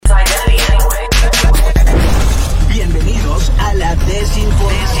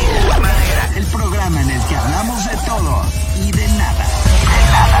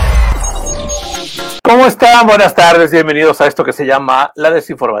¿Cómo están? Buenas tardes, bienvenidos a esto que se llama La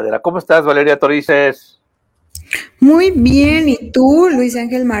Desinformadera. ¿Cómo estás, Valeria Torices? Muy bien, ¿y tú, Luis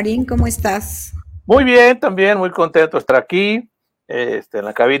Ángel Marín, cómo estás? Muy bien, también muy contento de estar aquí, en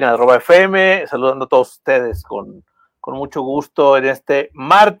la cabina de @FM, saludando a todos ustedes con mucho gusto en este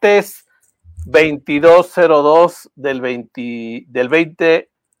martes 22/02 del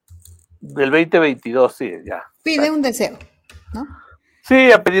 2022, sí, ya. Pide un deseo, ¿no?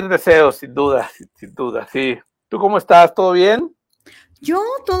 Sí, a pedir deseos, sin duda, sin duda, sí. ¿Tú cómo estás? ¿Todo bien? Yo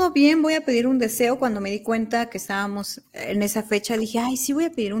todo bien, voy a pedir un deseo. Cuando me di cuenta que estábamos en esa fecha, dije, ay, sí voy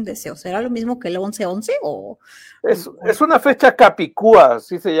a pedir un deseo. ¿Será lo mismo que el 11/11 o...? Es una fecha capicúa,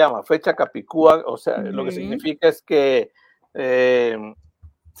 así se llama, fecha capicúa, o sea, lo que Ujú. significa es que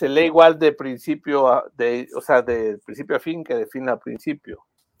se lee igual de principio o sea, de principio a fin que de fin a principio,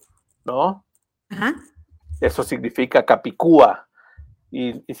 ¿no? Ajá. Eso significa capicúa.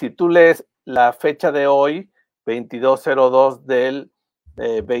 Y si tú lees la fecha de hoy, 22/02 del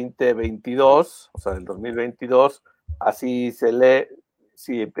 2022, o sea, del 2022, así se lee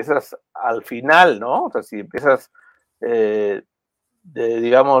si empiezas al final, ¿no? O sea, si empiezas,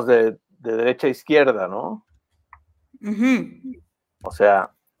 digamos, de derecha a izquierda, ¿no? Ujú. O sea,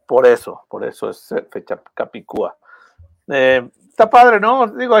 por eso es fecha capicúa. Está padre, ¿no?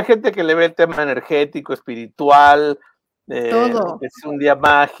 Digo, hay gente que le ve el tema energético, espiritual, Todo. es un día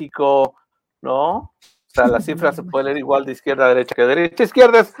mágico, ¿no? O sea, la cifra se puede leer igual de izquierda a derecha que de derecha a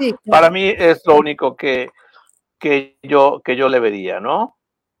izquierda. Sí, Para claro. mí es lo único que yo le vería, ¿no?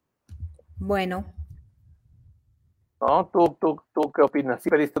 Bueno. ¿No? ¿Tú qué opinas? Sí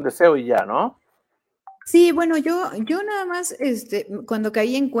pediste un deseo y ya, ¿no? Sí, bueno, yo nada más, cuando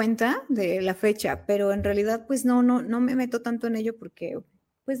caí en cuenta de la fecha, pero en realidad, pues no me meto tanto en ello porque,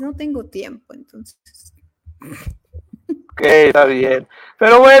 pues no tengo tiempo, entonces. Ok, está bien.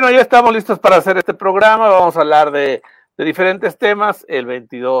 Pero bueno, ya estamos listos para hacer este programa. Vamos a hablar de diferentes temas. El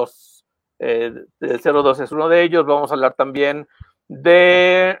 22 del 02 es uno de ellos. Vamos a hablar también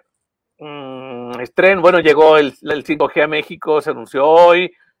de estreno. Bueno, llegó el 5G a México, se anunció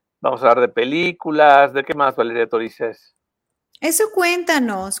hoy. Vamos a hablar de películas. ¿De qué más, Valeria Torices? Eso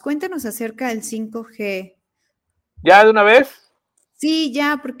cuéntanos acerca del 5G. ¿Ya de una vez? Sí,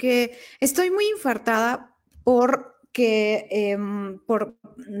 ya, porque estoy muy infartada porque,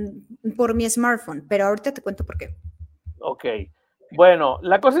 por mi smartphone, pero ahorita te cuento por qué. Ok. Bueno,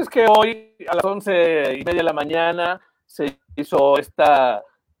 la cosa es que hoy a las 11:30 de la mañana se hizo esta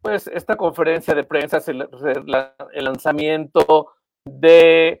conferencia de prensa, el lanzamiento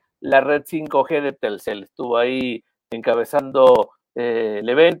de la red 5G de Telcel. Estuvo ahí encabezando el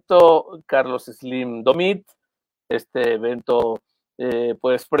evento Carlos Slim Domit. Este evento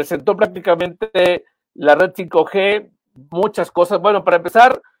pues presentó prácticamente la red 5G, muchas cosas. Bueno, para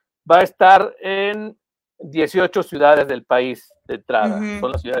empezar, va a estar en 18 ciudades del país de entrada. Ujú,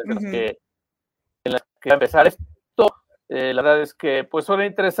 Son las ciudades ujú. en las que va a empezar esto. La verdad es que pues suena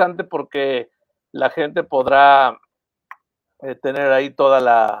interesante porque la gente podrá tener ahí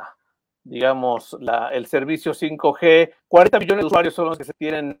toda digamos, el servicio 5G. 40 millones de usuarios son los que se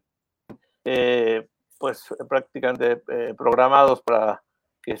tienen pues prácticamente programados para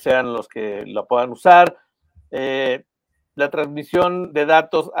que sean los que la puedan usar. La transmisión de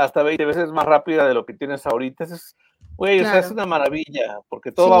datos hasta 20 veces más rápida de lo que tienes ahorita. Güey, o sea, es Claro, una maravilla,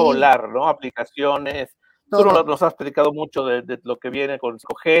 porque todo va a sí, volar, ¿no? Aplicaciones. Tú todo. nos has platicado mucho de lo que viene con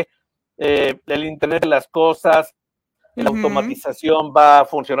 5G, el Internet de las cosas, la Ujú, automatización va a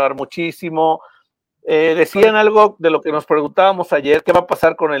funcionar muchísimo. Decían correcto. algo de lo que nos preguntábamos ayer, qué va a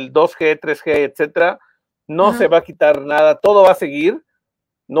pasar con el 2G, 3G, etcétera. No se Ajá, va a quitar nada, todo va a seguir,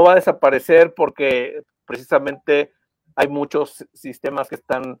 no va a desaparecer porque precisamente hay muchos sistemas que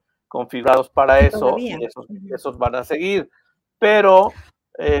están configurados para eso todavía. y Ujú. esos van a seguir, pero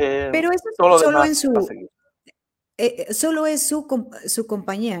Pero eso todo es lo solo demás en va a seguir. solo es su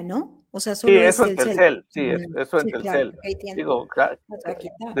compañía, ¿no? O sea, Sí, solo es eso en Telcel. Telcel, sí, Ujú. eso en Sí, claro, Telcel. porque AT&T Digo, no se va a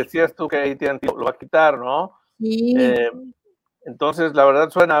quitar. decías tú que AT&T lo va a quitar, ¿no? Sí, Eh, Entonces, la verdad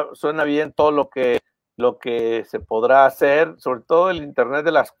suena bien todo lo que se podrá hacer, sobre todo el Internet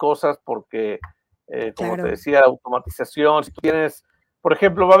de las cosas, porque, como te claro. decía, la automatización, si tú tienes, por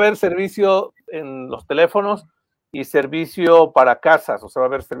ejemplo, va a haber servicio en los teléfonos y servicio para casas, o sea, va a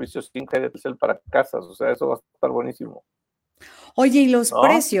haber servicios 5G de Telcel para casas, o sea, eso va a estar buenísimo, Oye, y los ¿no?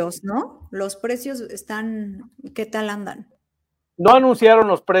 precios, ¿no? Los precios están, ¿qué tal andan? No anunciaron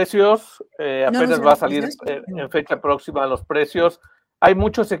los precios, ¿No apenas va a anunciaron salir precios? en fecha próxima los precios. Hay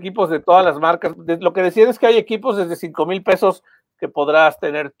muchos equipos de todas las marcas. Lo que decían es que hay equipos desde 5,000 pesos que podrás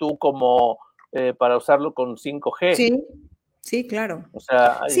tener tú como para usarlo con 5G. Sí, sí, claro. O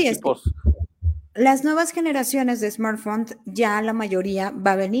sea, hay Sí, es que equipos. las nuevas generaciones de smartphones ya la mayoría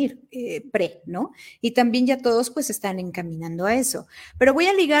va a venir ¿no? Y también ya todos pues están encaminando a eso. Pero voy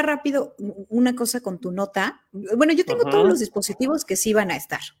a ligar rápido una cosa con tu nota. Bueno, yo tengo todos los dispositivos que sí van a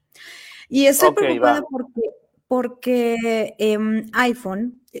estar. Y estoy preocupada porque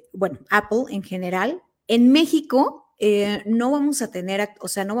iPhone, bueno, Apple en general, en México no vamos a tener, o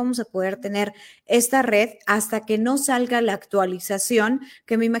sea, no vamos a poder tener esta red hasta que no salga la actualización,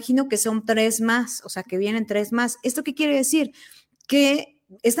 que me imagino que son 3 más, o sea, que vienen 3 más. ¿Esto qué quiere decir? Que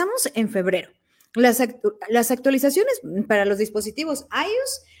estamos en febrero. Las actualizaciones para los dispositivos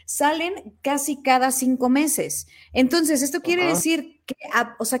iOS salen casi cada 5 meses. Entonces, esto quiere decir que,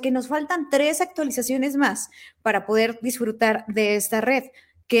 o sea, que nos faltan 3 actualizaciones más para poder disfrutar de esta red,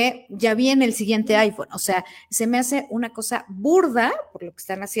 que ya viene el siguiente iPhone. O sea, se me hace una cosa burda por lo que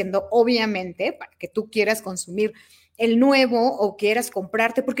están haciendo, obviamente, para que tú quieras consumir el nuevo o quieras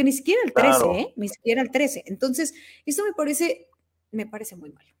comprarte, porque ni siquiera el 13, claro. Ni siquiera el 13. Entonces, esto me parece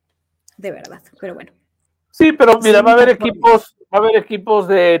muy mal, de verdad, pero bueno. Sí, pero mira, sí, va a haber equipos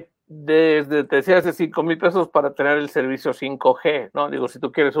de te decía, de 5,000 pesos para tener el servicio 5G, ¿no? Digo, si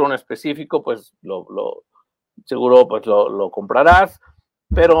tú quieres uno específico, pues seguro pues lo comprarás,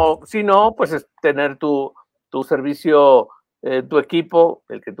 pero si no, pues es tener tu servicio, tu equipo,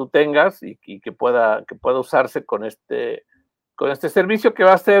 el que tú tengas y que pueda usarse con este servicio, que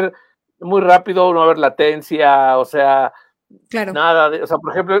va a ser muy rápido, no va a haber latencia, o sea, claro. Nada o sea,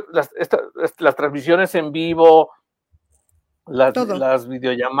 por ejemplo, las transmisiones en vivo, las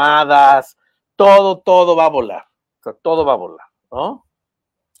videollamadas, todo va a volar. O sea, todo va a volar, ¿no?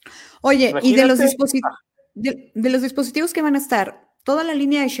 Oye, imagínate, y de los dispositivos que van a estar, toda la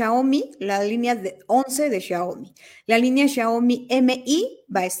línea de Xiaomi, la línea 11 de Xiaomi, la línea Xiaomi Mi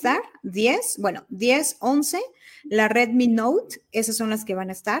va a estar, 10, 11, la Redmi Note, esas son las que van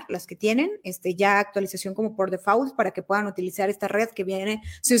a estar, las que tienen ya actualización como por default para que puedan utilizar esta red que viene,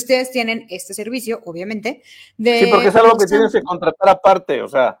 si ustedes tienen este servicio, obviamente. Sí, porque es algo que tienes que contratar aparte, o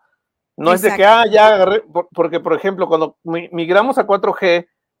sea, no es de que, ya agarré, porque por ejemplo, cuando migramos a 4G,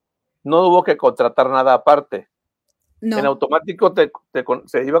 no hubo que contratar nada aparte. No. En automático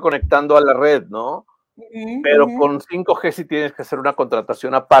se iba conectando a la red, ¿no? Pero con 5G sí tienes que hacer una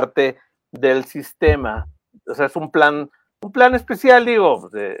contratación aparte del sistema. O sea, es un plan especial, digo,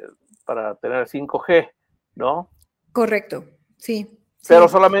 para tener 5G, ¿no? Correcto, sí. Pero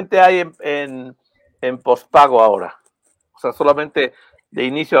solamente hay en postpago ahora. O sea, solamente de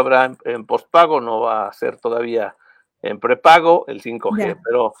inicio habrá en postpago, no va a ser todavía en prepago el 5G,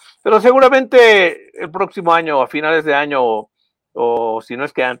 pero seguramente el próximo año, a finales de año, o si no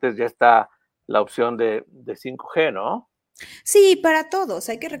es que antes, ya está la opción de 5G, ¿no? Sí, para todos.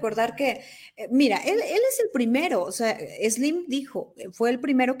 Hay que recordar que, mira, él es el primero, o sea, Slim dijo, fue el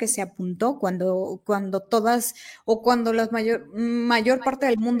primero que se apuntó cuando todas o cuando la mayor parte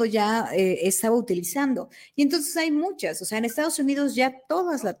del mundo ya estaba utilizando. Y entonces hay muchas, o sea, en Estados Unidos ya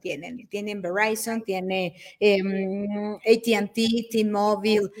todas la tienen. Tienen Verizon, tiene AT&T,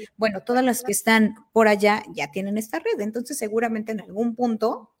 T-Mobile, bueno, todas las que están por allá ya tienen esta red. Entonces seguramente en algún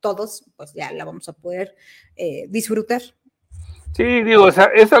punto todos pues ya la vamos a poder disfrutar. Sí, digo,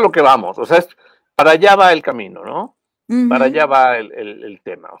 es a lo que vamos, o sea, para allá va el camino, ¿no? Para allá va el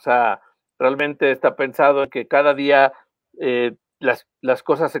tema, o sea, realmente está pensado en que cada día las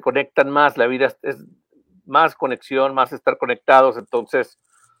cosas se conectan más, la vida es más conexión, más estar conectados, entonces,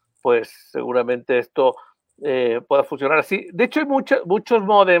 pues seguramente esto pueda funcionar así. De hecho, hay muchos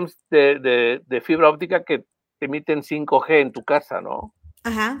módems de fibra óptica que emiten 5G en tu casa, ¿no?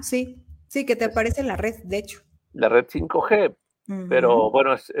 Ajá, sí, que te aparece en la red, de hecho. La red 5G. Pero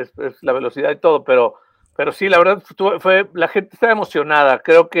bueno, es la velocidad y todo, pero sí, la verdad la gente estaba emocionada,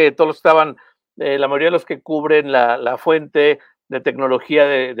 creo que todos estaban, la mayoría de los que cubren la fuente de tecnología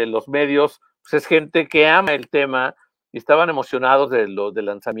de los medios, pues es gente que ama el tema y estaban emocionados del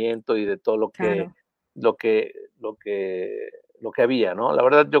lanzamiento y de todo lo que había, ¿no? La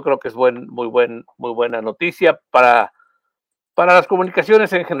verdad yo creo que es muy buena noticia para las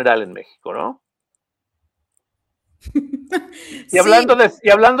comunicaciones en general en México, ¿no? Y hablando de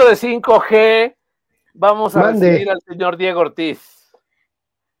 5G, vamos a recibir al señor Diego Ortiz.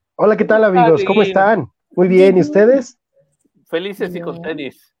 Hola, ¿qué tal, amigos? ¿Cómo están? Muy bien, ¿y ustedes? Felices y con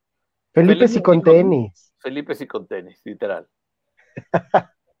tenis. Felices y con tenis. Felices y con tenis, literal.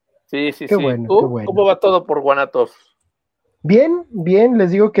 Sí. Qué bueno, qué bueno. ¿Cómo va todo por Guanatos? Bien,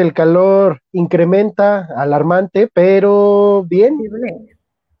 les digo que el calor incrementa, alarmante, pero bien.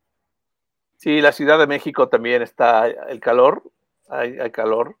 Sí, la Ciudad de México también está el calor, hay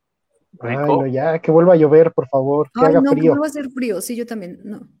calor. Rico. Ay, no, ya, que vuelva a llover, por favor, que haga frío. Que vuelva a hacer frío, sí, yo también,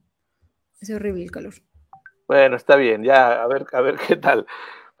 no. Es horrible el calor. Bueno, está bien, ya, a ver qué tal.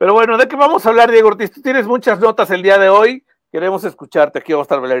 Pero bueno, ¿de qué vamos a hablar, Diego Ortiz? Tú tienes muchas notas el día de hoy. Queremos escucharte. Aquí vamos a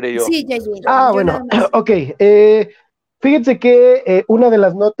estar Valeria y yo. Sí, ya llegué. Bueno, ok. Fíjense que una de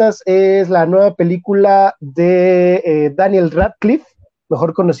las notas es la nueva película de Daniel Radcliffe,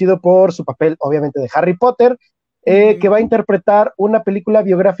 mejor conocido por su papel, obviamente, de Harry Potter, que va a interpretar una película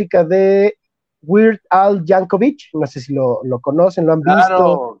biográfica de Weird Al Yankovic. No sé si lo conocen, lo han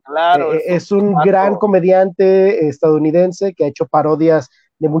visto. Claro. Es un gran comediante estadounidense que ha hecho parodias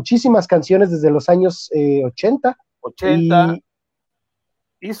de muchísimas canciones desde los años 80.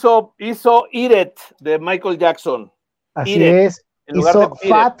 Y hizo Eat It de Michael Jackson. Así es. Hizo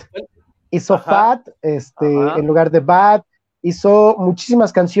Fat, en lugar de Bad. Hizo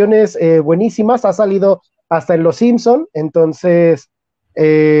muchísimas canciones buenísimas. Ha salido hasta en Los Simpson. Entonces,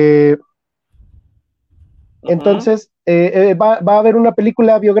 va a haber una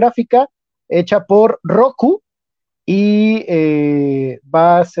película biográfica hecha por Roku y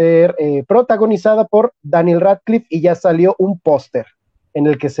va a ser protagonizada por Daniel Radcliffe, y ya salió un póster en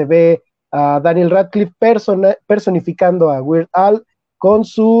el que se ve a Daniel Radcliffe personificando a Weird Al con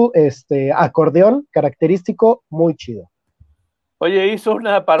su acordeón característico, muy chido. Oye, hizo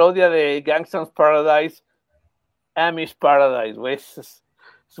una parodia de Gangsta's Paradise, Amish Paradise, güey, es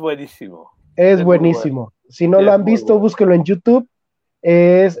buenísimo. Es buenísimo. Bueno. Si no lo han visto, búsquelo en YouTube.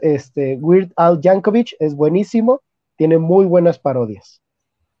 Es Weird Al Yankovic, es buenísimo, tiene muy buenas parodias.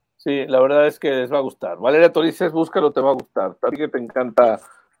 Sí, la verdad es que les va a gustar. Valeria, tú dices, búscalo, te va a gustar. A ti que te encanta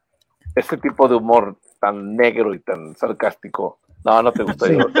este tipo de humor tan negro y tan sarcástico. No te gusta,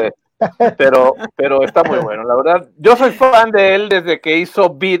 sí. Yo sé. Pero está muy bueno, la verdad. Yo soy fan de él desde que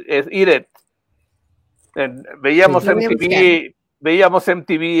hizo Eat It. Veíamos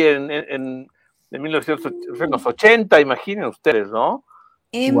MTV en 1980, imaginen ustedes, ¿no?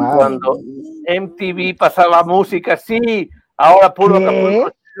 Cuando MTV pasaba música, sí, ahora puro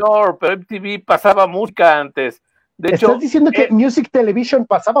Acapulco Shore, pero MTV pasaba música antes. De hecho, ¿estás diciendo que Music Television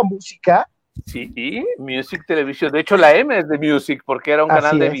pasaba música? Sí, Music Television. De hecho, la M es de Music porque era un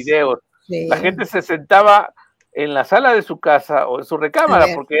canal de videos. Sí. La gente se sentaba en la sala de su casa o en su recámara,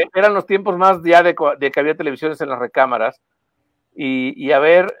 porque eran los tiempos más ya de que había televisiones en las recámaras, y a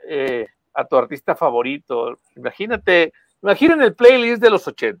ver a tu artista favorito. Imaginen el playlist de los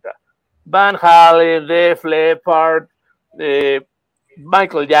 80. Van Halen, Def Leppard,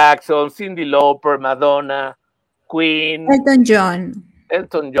 Michael Jackson, Cyndi Lauper, Madonna, Queen, Elton John.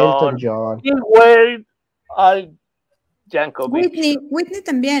 Y Weird Al Yankovic. Whitney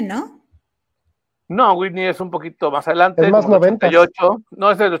también, ¿no? No, Whitney es un poquito más adelante. Es más 90. 88.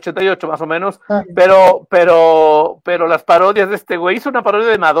 No, es del 88 más o menos. Pero las parodias de este güey, hizo una parodia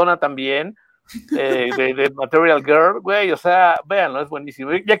de Madonna también, de Material Girl, güey, o sea, véanlo, es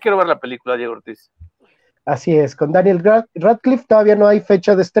buenísimo. Ya quiero ver la película, Diego Ortiz. Así es, con Daniel Radcliffe todavía no hay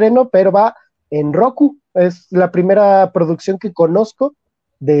fecha de estreno, pero va en Roku. Es la primera producción que conozco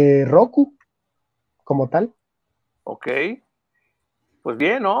de Roku como tal. Ok. Pues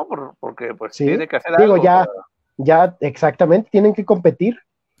bien, ¿no? Porque pues sí, tiene que hacer algo. Ya exactamente, tienen que competir.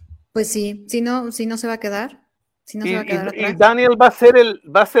 Pues sí, si no se va a quedar. Y Daniel va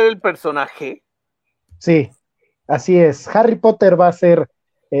a ser el personaje. Sí, así es. Harry Potter va a ser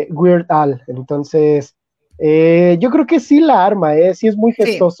Weird Al. Entonces, yo creo que sí la arma, sí es muy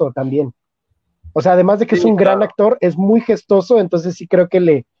gestoso también. O sea, además de que es un gran actor, es muy gestoso, entonces sí creo que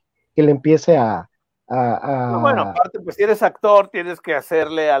le empiece a... No, bueno, aparte, pues si eres actor, tienes que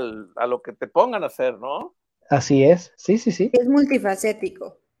hacerle a lo que te pongan a hacer, ¿no? Así es, sí. Es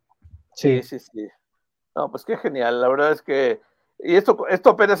multifacético. Sí. No, pues qué genial, la verdad es que... Y esto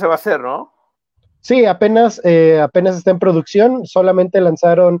apenas se va a hacer, ¿no? Sí, apenas está en producción, solamente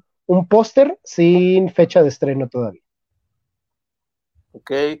lanzaron un póster sin fecha de estreno todavía.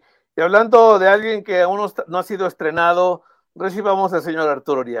 Ok, y hablando de alguien que aún no ha sido estrenado, recibamos al señor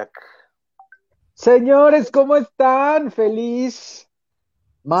Arturo Uriac. Señores, ¿cómo están? Feliz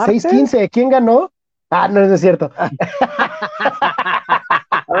martes. 6-15, ¿quién ganó? No es cierto. A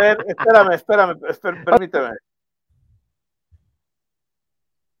ver, espérame, permíteme.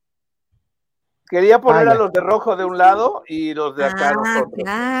 Quería poner a los de rojo de un lado y los de acá nosotros.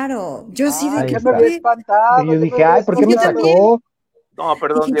 Claro. Yo sí de que me había espantado. Yo dije, ¿por qué me sacó? No,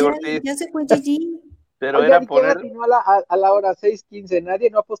 perdón, Diego Ortiz. Ya se fue Gigi. Pero oiga, era poner... a la hora 6:15, ¿nadie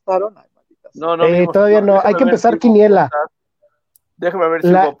no apostaron? Ay, no, todavía no, hay que empezar quiniela. Déjame ver si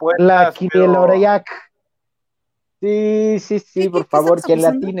hubo puertas. La quiniela Uriac. Sí, por favor, quien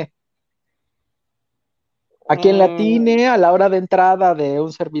latine. A quien latine a la hora de entrada de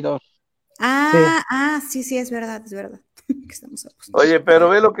un servidor. Sí, es verdad. que estamos apostando. Oye, pero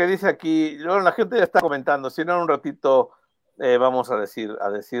ve lo que dice aquí. Bueno, la gente ya está comentando. Si no, en un ratito vamos a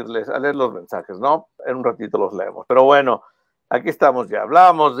leer los mensajes, ¿no? En un ratito los leemos. Pero bueno, aquí estamos ya.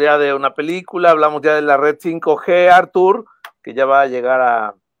 Hablamos ya de una película, hablamos ya de la red 5G, Artur, que ya va a llegar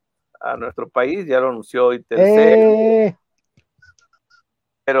a nuestro país, ya lo anunció hoy Telcel.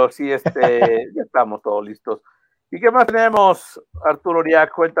 Pero sí, ya estamos todos listos. ¿Y qué más tenemos, Arturo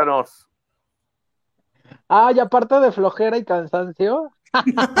Uriac? Cuéntanos. Y aparte de flojera y cansancio.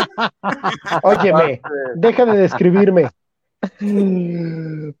 Óyeme, deja de describirme.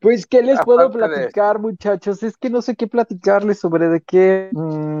 Pues, ¿qué les puedo platicar, muchachos? Es que no sé qué platicarles sobre de qué.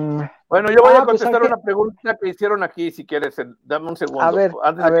 Bueno, yo voy a contestar una pregunta que hicieron aquí, si quieres, dame un segundo,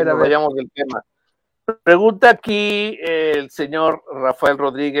 antes de que nos vayamos del tema. Pregunta aquí el señor Rafael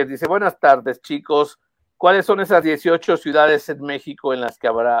Rodríguez, dice, buenas tardes, chicos, ¿cuáles son esas 18 ciudades en México en las que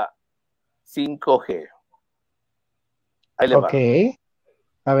habrá 5G? Ahí le va.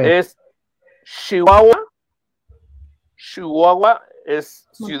 A ver. Es Chihuahua, es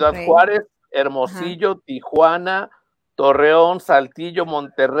Ciudad Juárez, Hermosillo, Tijuana, Torreón, Saltillo,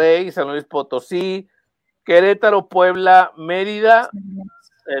 Monterrey, San Luis Potosí, Querétaro, Puebla, Mérida,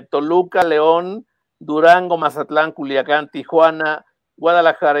 Toluca, León, Durango, Mazatlán, Culiacán, Tijuana,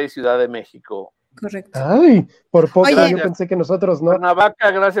 Guadalajara y Ciudad de México. Correcto. Ay, por poco yo pensé que nosotros no. Cuernavaca,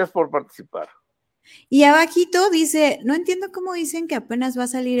 gracias por participar. Y abajito dice, no entiendo cómo dicen que apenas va a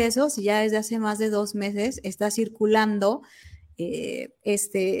salir eso, si ya desde hace más de 2 meses está circulando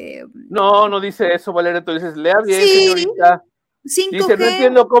No dice eso, Valeria, tú dices, lea bien, señorita. 5G. Dice, no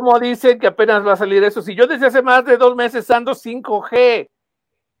entiendo cómo dicen que apenas va a salir eso. Si yo desde hace más de 2 meses ando 5G,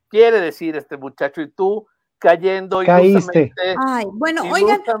 quiere decir este muchacho, y tú cayendo caíste. Ay, bueno,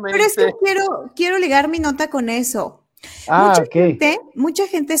 oigan, pero es que quiero ligar mi nota con eso. Mucha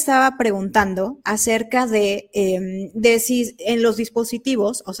gente estaba preguntando acerca de si en los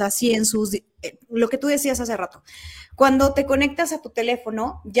dispositivos, o sea, si en lo que tú decías hace rato, cuando te conectas a tu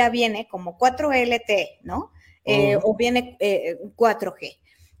teléfono ya viene como 4LTE, ¿no? O viene 4G.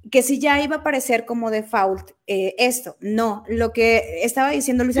 Que si ya iba a aparecer como default esto. No, lo que estaba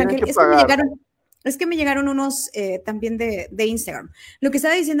diciendo Luis Ángel es que me llegaron unos también de Instagram. Lo que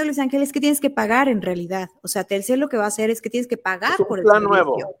estaba diciendo Luis Ángel es que tienes que pagar en realidad. O sea, Telcel lo que va a hacer es que tienes que pagar por el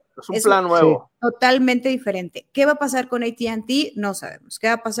servicio. Es un plan nuevo. Totalmente diferente. ¿Qué va a pasar con AT&T? No sabemos. ¿Qué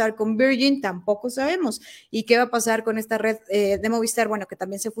va a pasar con Virgin? Tampoco sabemos. ¿Y qué va a pasar con esta red de Movistar? Bueno, que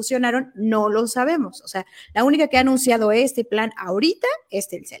también se fusionaron, no lo sabemos. O sea, la única que ha anunciado este plan ahorita es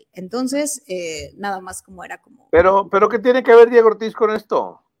Telcel. Entonces, nada más como era como... Pero ¿qué tiene que ver Diego Ortiz con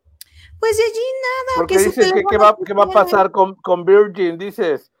esto? Pues de allí nada. Porque dices que qué va a pasar con Virgin,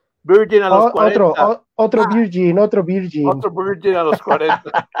 dices. Virgin a los 40. Otro Virgin. Otro Virgin a los 40.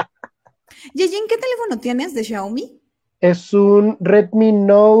 Yejin, ¿qué teléfono tienes de Xiaomi? Es un Redmi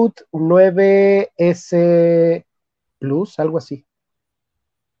Note 9S Plus, algo así.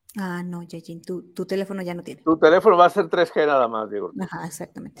 No, Yejin, tu teléfono ya no tiene. Tu teléfono va a ser 3G nada más, Diego. Ajá,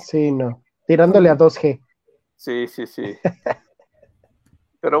 exactamente. Sí, no. Tirándole a 2G. Sí.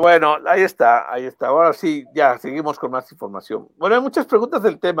 Pero bueno, ahí está. Ahora sí, ya, seguimos con más información. Bueno, hay muchas preguntas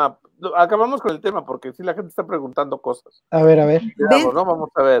del tema. Acabamos con el tema porque sí la gente está preguntando cosas. A ver. Veamos, ¿no?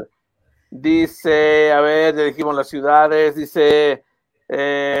 Vamos a ver. Dice, ya dijimos las ciudades. Dice,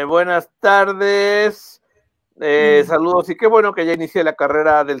 buenas tardes. Saludos y qué bueno que ya inicié la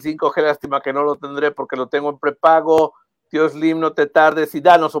carrera del 5G. Lástima que no lo tendré porque lo tengo en prepago. Tío Slim, no te tardes y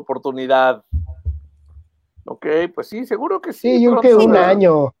danos oportunidad. Ok, pues sí, seguro que sí. Sí, yo creo que un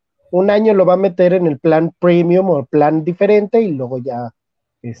año lo va a meter en el plan premium o plan diferente y luego ya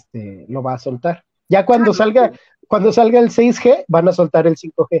lo va a soltar. Ya cuando salga el 6G, van a soltar el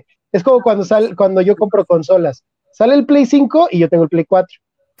 5G. Es como cuando yo compro consolas. Sale el Play 5 y yo tengo el Play 4.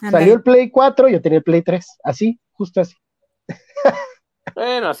 Salió el Play 4, yo tenía el Play 3. Así, justo así.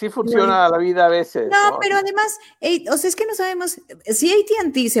 Bueno, así funciona la vida a veces. No, pero además, o sea, es que no sabemos, si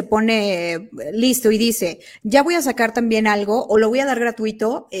AT&T se pone listo y dice, ya voy a sacar también algo, o lo voy a dar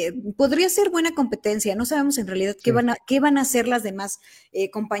gratuito, podría ser buena competencia. No sabemos en realidad qué van a hacer las demás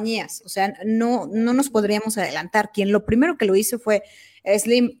compañías. O sea, no nos podríamos adelantar. Quien lo primero que lo hizo fue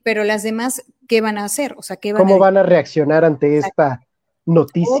Slim, pero las demás, ¿qué van a hacer? O sea, ¿cómo van a reaccionar ante esta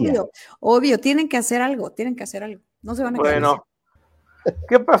noticia? Obvio, tienen que hacer algo. No se van a quedar. Bueno.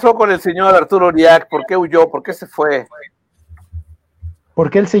 ¿Qué pasó con el señor Arturo Uriac? ¿Por qué huyó? ¿Por qué se fue?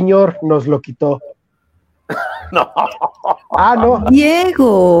 Porque el señor nos lo quitó. No. No.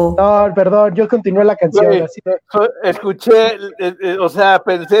 Diego. No, perdón, yo continué la canción. Güey, así escuché, o sea,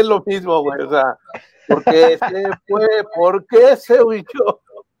 pensé lo mismo, güey, o sea, porque se fue, ¿por qué se huyó?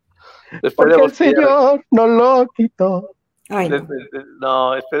 Porque el señor nos lo quitó. Ay, no.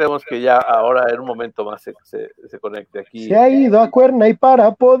 No, esperemos que ya ahora en un momento más se conecte aquí. Se ha ido a Cuerna y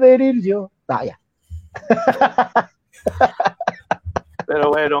para poder ir yo. Ya. Pero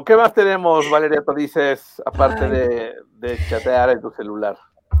bueno, ¿qué más tenemos, Valeria, tú dices, aparte de chatear en tu celular?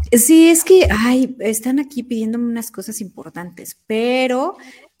 Sí, es que, están aquí pidiéndome unas cosas importantes, pero...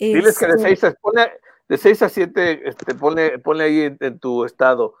 Diles que de 6 a 7, ponle ahí en tu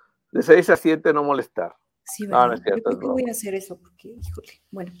estado, de 6 a 7 no molestar. Sí, ¿verdad? No es cierto, Yo creo es que voy broma. a hacer eso, porque, híjole,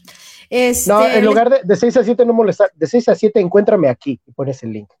 bueno. No, en lugar de 6 a 7 no molestar, de 6 a 7 encuéntrame aquí y pones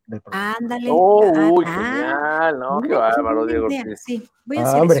el link del programa. Ándale. Uy, genial, ¿no? Qué bárbaro, Diego Ortiz. Sí, voy a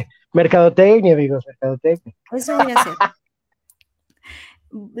hacer hombre, mercadotecnia, amigos, mercadotecnia. eso voy a hacer.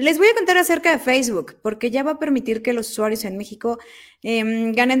 Les voy a contar acerca de Facebook, porque ya va a permitir que los usuarios en México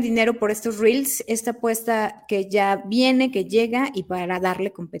ganen dinero por estos Reels, esta apuesta que ya viene, que llega, y para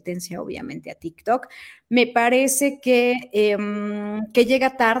darle competencia, obviamente, a TikTok. Me parece que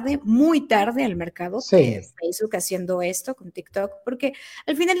llega tarde, muy tarde al mercado, Sí. Facebook haciendo esto con TikTok, porque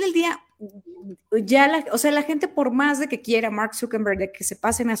al final del día, ya la gente, por más de que quiera Mark Zuckerberg de que se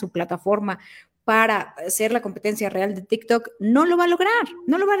pasen a su plataforma para ser la competencia real de TikTok, no lo va a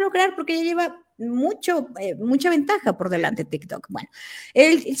lograr porque ya lleva mucha ventaja por delante de TikTok. Bueno,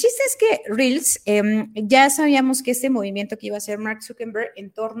 el chiste es que Reels, ya sabíamos que este movimiento que iba a hacer Mark Zuckerberg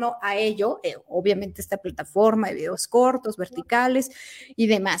en torno a ello, obviamente esta plataforma de videos cortos, verticales y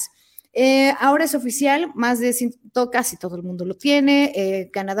demás. Ahora es oficial, casi todo el mundo lo tiene,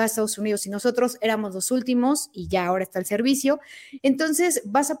 Canadá, Estados Unidos y nosotros éramos los últimos y ya ahora está el servicio. Entonces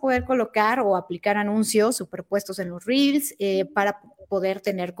vas a poder colocar o aplicar anuncios superpuestos en los Reels para poder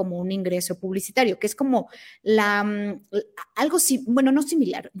tener como un ingreso publicitario, que es como algo, bueno, no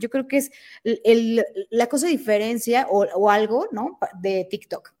similar, yo creo que es la cosa de diferencia o algo, ¿no? De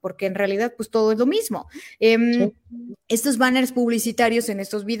TikTok, porque en realidad pues todo es lo mismo. Sí. Estos banners publicitarios en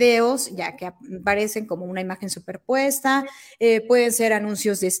estos videos, ya que aparecen como una imagen superpuesta, pueden ser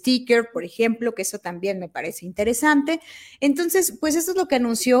anuncios de sticker, por ejemplo, que eso también me parece interesante. Entonces, pues esto es lo que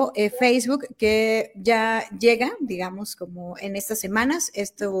anunció Facebook, que ya llega, digamos, como en estas semanas,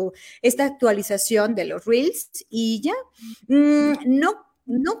 esta actualización de los Reels, y ya,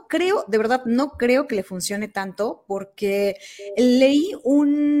 no creo, de verdad, no creo que le funcione tanto, porque leí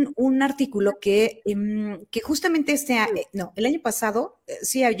un artículo que justamente el año pasado,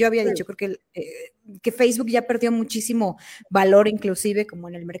 sí, yo había dicho, creo que Facebook ya perdió muchísimo valor, inclusive como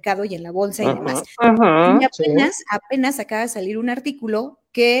en el mercado y en la bolsa y demás. Y apenas acaba de salir un artículo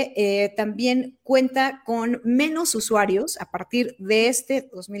que también cuenta con menos usuarios a partir de este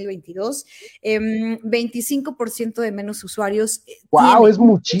 2022, 25% de menos usuarios. ¡Wow! Es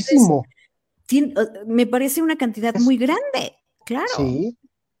muchísimo. Me parece una cantidad muy grande, claro. Sí.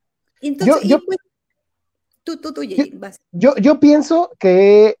 Entonces, vas. Yo pienso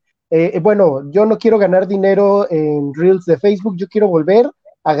que, bueno, yo no quiero ganar dinero en Reels de Facebook, yo quiero volver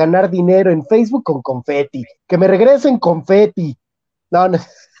a ganar dinero en Facebook con confeti. Que me regresen confeti. No.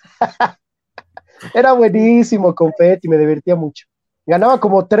 Era buenísimo confeti, me divertía mucho. Ganaba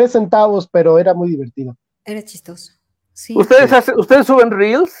como 3 centavos, pero era muy divertido. Era chistoso. Sí. ¿Ustedes suben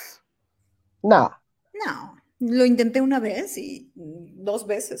Reels? No, lo intenté una vez y 2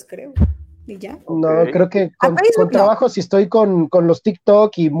 veces, creo. Y ya. No, creo que con trabajo sí estoy con los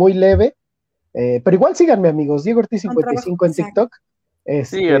TikTok y muy leve. Pero igual síganme, amigos. Diego Ortiz 55 en TikTok.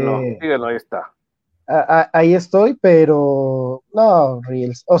 Síguenlo, ahí está. Ahí estoy, pero no,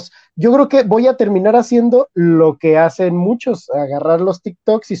 Reels. Yo creo que voy a terminar haciendo lo que hacen muchos, agarrar los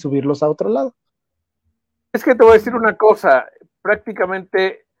TikToks y subirlos a otro lado. Es que te voy a decir una cosa,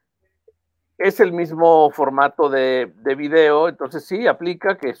 prácticamente es el mismo formato de video, entonces sí,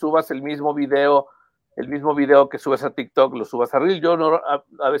 aplica que subas el mismo video que subes a TikTok, lo subas a Reel. Yo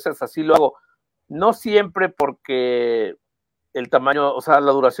a veces así lo hago, no siempre porque el tamaño, o sea,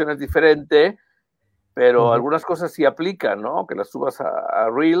 la duración es diferente, pero algunas cosas sí aplican, ¿no? Que las subas a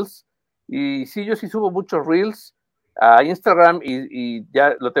Reels, y sí, yo sí subo muchos Reels a Instagram y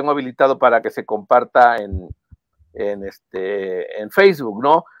ya lo tengo habilitado para que se comparta en Facebook,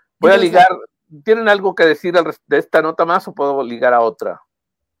 ¿no? Voy a ligar. ¿Tienen algo que decir de esta nota más o puedo ligar a otra?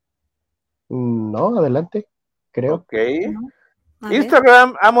 No, adelante, creo. Ok.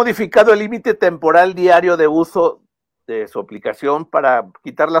 Instagram ha modificado el límite temporal diario de uso de su aplicación para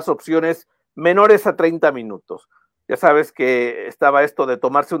quitar las opciones menores a 30 minutos. Ya sabes que estaba esto de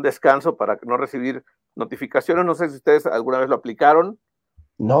tomarse un descanso para no recibir notificaciones. No sé si ustedes alguna vez lo aplicaron.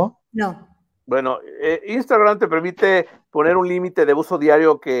 No. Bueno, Instagram te permite poner un límite de uso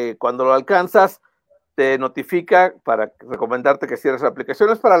diario que cuando lo alcanzas te notifica para recomendarte que cierres la aplicación.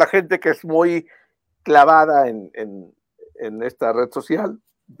 Es para la gente que es muy clavada en en esta red social.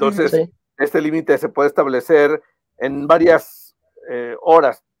 Entonces, Sí. este límite se puede establecer en varias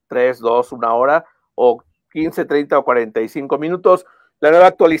horas, 3, 2, 1 hora, o 15, 30 o 45 minutos. La nueva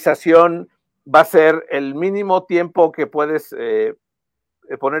actualización va a ser el mínimo tiempo que puedes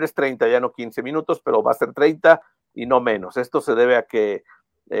poner es 30, ya no 15 minutos, pero va a ser 30 y no menos. Esto se debe a que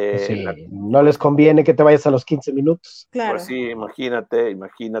Sí, no les conviene que te vayas a los 15 minutos. Claro. pues sí, imagínate,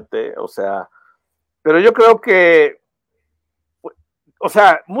 o sea, pero yo creo que, o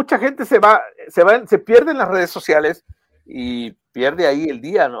sea, mucha gente se pierde en las redes sociales y pierde ahí el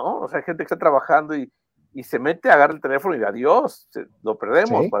día, ¿no? O sea, hay gente que está trabajando y se mete, agarra el teléfono y adiós, lo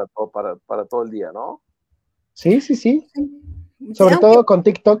perdemos Sí. para todo el día, ¿no? Sí. Sí, Sobre aunque, todo con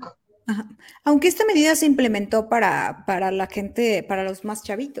TikTok. ajá, aunque esta medida se implementó para la gente, para los más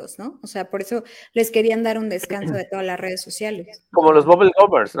chavitos, ¿no? O sea, por eso les querían dar un descanso de todas las redes sociales. Como los bubble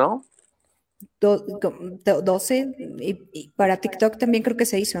gummers, ¿no? 12, y para TikTok también creo que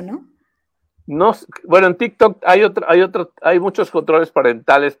se hizo, ¿no? No, bueno, en TikTok hay muchos controles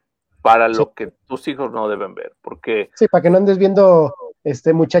parentales para Sí. lo que tus hijos no deben ver, porque Sí, para que no andes viendo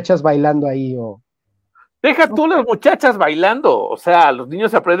muchachas bailando ahí o... deja tú las muchachas bailando, o sea, los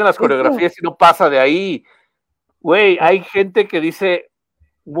niños aprenden las coreografías y no pasa de ahí. Güey, hay gente que dice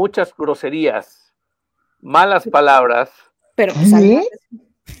muchas groserías, malas palabras. Pero pues, ¿Qué?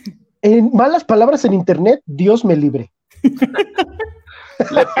 En malas palabras en internet, Dios me libre.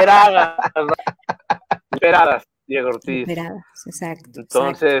 Leperadas, Diego Ortiz. Leperadas, exacto.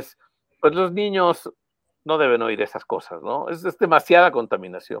 Entonces, pues los niños no deben oír esas cosas, ¿no? Es demasiada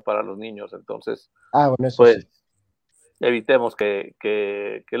contaminación para los niños, entonces, Bueno, eso pues, sí. evitemos que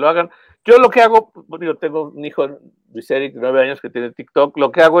lo hagan. Yo lo que hago, yo tengo un hijo, Luis Eric, de 9 años, que tiene TikTok,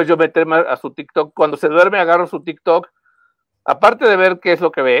 lo que hago es yo meterme a su TikTok, cuando se duerme agarro su TikTok, aparte de ver qué es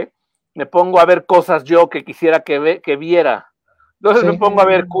lo que ve, me pongo a ver cosas yo que quisiera que viera. Entonces me pongo a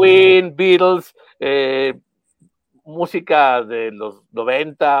ver Queen, Beatles, música de los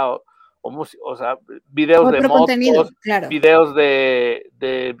 90, o sea, videos de motos, claro. videos de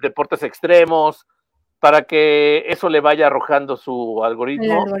deportes extremos, para que eso le vaya arrojando su algoritmo.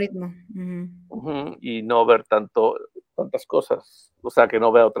 El algoritmo. Y no ver tantas cosas, o sea, que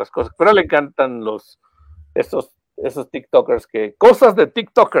no vea otras cosas. Pero le encantan esos TikTokers cosas de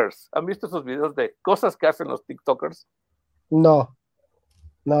TikTokers. ¿Han visto esos videos de cosas que hacen los TikTokers? No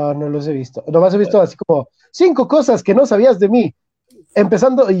los he visto. Nomás he visto así como 5 cosas que no sabías de mí.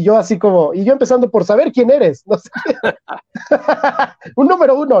 Y yo empezando por saber quién eres. No sé. Un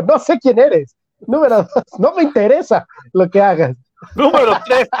número 1, no sé quién eres. Número 2, no me interesa lo que hagas. Número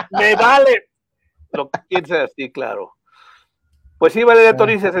 3, me vale lo que pienses así, claro. Pues sí, Valeria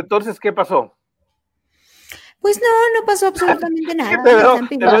Torices, entonces, ¿qué pasó? Pues no pasó absolutamente nada.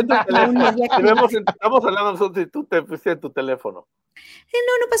 Estamos hablando nosotros y tú te fuiste en tu teléfono.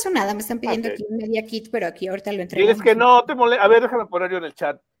 No pasó nada, me están pidiendo aquí un media kit, pero aquí ahorita lo entregamos. Diles que no te molesta. A ver, déjame poner yo en el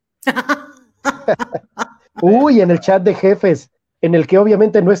chat. Uy, en el chat de jefes, en el que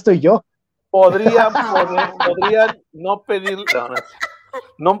obviamente no estoy yo. Podrían no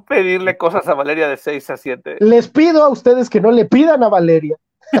pedirle cosas a Valeria de 6 a 7. Les pido a ustedes que no le pidan a Valeria.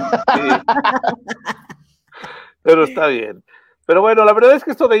 Sí. Pero está bien. Pero bueno, la verdad es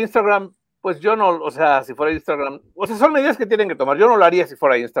que esto de Instagram, pues yo no, o sea, si fuera Instagram, o sea, son medidas que tienen que tomar. Yo no lo haría si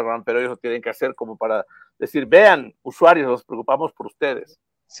fuera Instagram, pero ellos lo tienen que hacer como para decir, vean, usuarios, nos preocupamos por ustedes.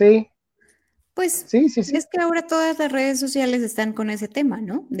 Sí. Pues sí. Es que ahora todas las redes sociales están con ese tema,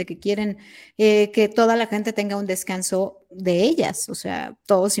 ¿no? De que quieren que toda la gente tenga un descanso de ellas, o sea,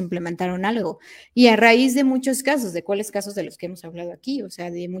 todos implementaron algo. Y a raíz de muchos casos, ¿de cuáles casos de los que hemos hablado aquí? O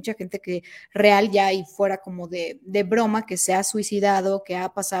sea, de mucha gente que real ya y fuera como de broma, que se ha suicidado, que ha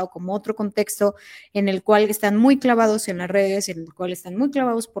pasado como otro contexto en el cual están muy clavados en las redes, en el cual están muy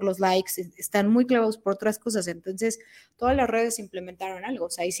clavados por los likes, están muy clavados por otras cosas. Entonces, todas las redes implementaron algo, o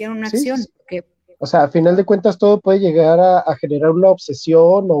sea, hicieron una acción. Que, o sea, a final de cuentas todo puede llegar a generar una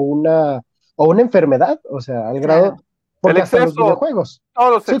obsesión o una enfermedad, o sea, al grado, porque hasta los videojuegos.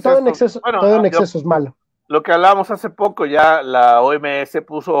 Todo en exceso, bueno, todo en exceso es malo. Lo que hablábamos hace poco, ya la OMS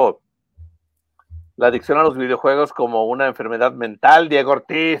puso la adicción a los videojuegos como una enfermedad mental, Diego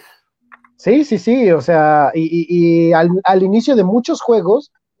Ortiz. Sí, o sea, y al inicio de muchos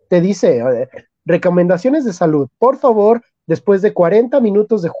juegos te dice, recomendaciones de salud, por favor, después de 40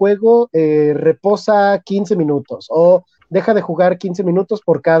 minutos de juego, reposa 15 minutos, o deja de jugar 15 minutos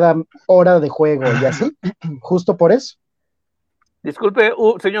por cada hora de juego, y así, justo por eso. Disculpe,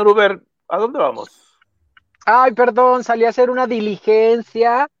 señor Uber, ¿a dónde vamos? Ay, perdón, salí a hacer una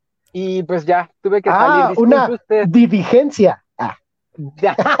diligencia y pues ya, tuve que salir. Disculpe Una usted. diligencia.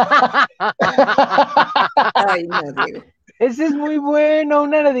 Ay, no, Diego. Ese es muy bueno,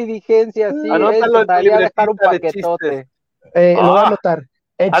 una diligencia, sí, Anótalo en tu salía a dejar un libretita de chistes. paquetote. Lo voy a anotar.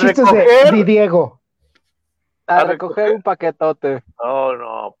 ¿A Chistes recoger? de Diego. A recoger un paquetote. Oh,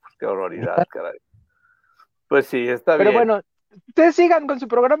 no, pues qué horroridad, caray. Pues sí, está Pero bien. bueno, ustedes sigan con su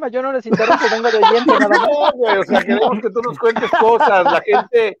programa, yo no les interrumpo, vengo de oyente nada más. No, güey, o sea, queremos que tú nos cuentes cosas.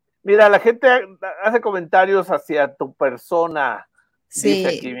 La gente hace comentarios hacia tu persona. Dice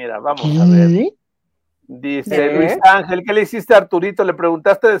aquí, Sí. mira, vamos a ver. ¿Qué? Dice ¿Eh? Luis Ángel, ¿qué le hiciste a Arturito? Le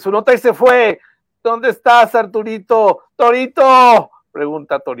preguntaste de su nota y se fue. ¿Dónde estás, Arturito? ¡Torito!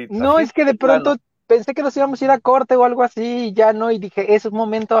 Pregunta Torito. No, Así es que de pronto pensé que nos íbamos a ir a corte o algo así, y ya no, y dije, es un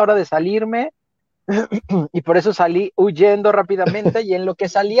momento ahora de salirme, y por eso salí huyendo rápidamente, y en lo que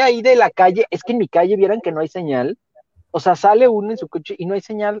salí ahí de la calle, es que en mi calle vieran que no hay señal, o sea, sale uno en su coche y no hay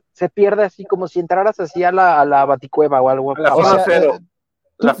señal, se pierde así como si entraras así a la baticueva o algo. a la O zona sea, cero.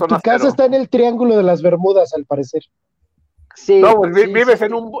 La tu zona casa cero. está en el Triángulo de las Bermudas, al parecer. Sí, No, pues sí, vives sí,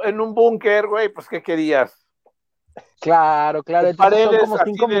 en un búnker, güey, pues ¿qué querías? claro, Con entonces son paredes como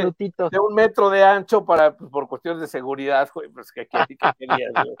así 5 minutitos. de 1 metro de ancho pues, por cuestiones de seguridad, güey, pues ¿qué querías,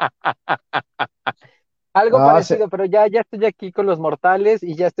 güey? Algo No, parecido, pero ya estoy aquí con los mortales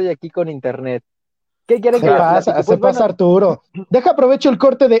y ya estoy aquí con internet. ¿Qué quieren que les platique? se Pues bueno, pasa Arturo. Deja aprovecho el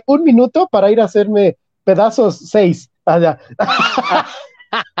corte de 1 minuto para ir a hacerme pedazos 6. Allá.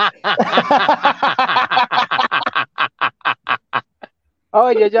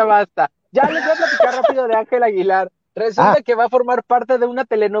 oye, ya basta. Ya les voy a platicar rápido de Ángel Aguilar. Resulta que va a formar parte de una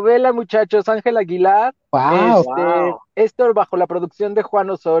telenovela, muchachos, Ángel Aguilar. Wow. Wow. Esto bajo la producción de Juan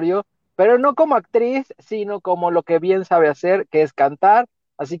Osorio, pero no como actriz, sino como lo que bien sabe hacer, que es cantar.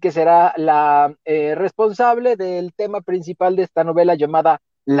 Así que será la responsable del tema principal de esta novela llamada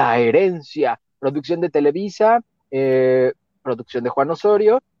La Herencia, producción de Televisa, producción de Juan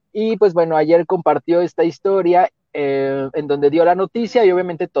Osorio. Y pues bueno, ayer compartió esta historia en donde dio la noticia y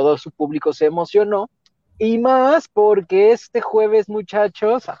obviamente todo su público se emocionó. Y más porque este jueves,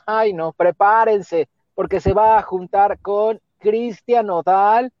 muchachos, ay no, prepárense, porque se va a juntar con Cristian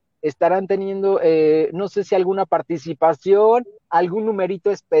Nodal, estarán teniendo, no sé si alguna participación, algún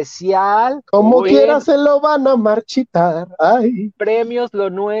numerito especial, Como quiera en se lo van a marchitar. Ay. Premios Lo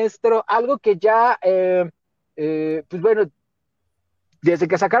Nuestro, algo que ya, pues bueno, desde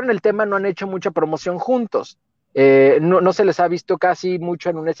que sacaron el tema no han hecho mucha promoción juntos. No se les ha visto casi mucho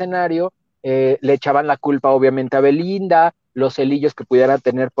en un escenario. Le echaban la culpa obviamente a Belinda, los celillos que pudieran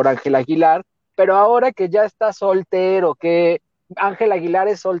tener por Ángel Aguilar, pero ahora que ya está soltero, que Ángel Aguilar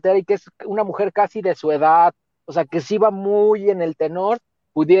es soltera y que es una mujer casi de su edad, o sea que sí va muy en el tenor,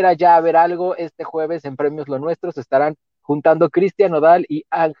 pudiera ya haber algo este jueves en Premios Lo Nuestro, se estarán juntando Cristian Nodal y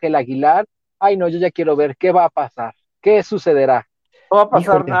Ángel Aguilar. Ay no, yo ya quiero ver qué va a pasar, qué sucederá. No va a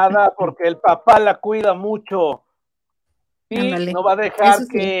pasar Híjole. nada porque el papá la cuida mucho y Ándale. no va a dejar Eso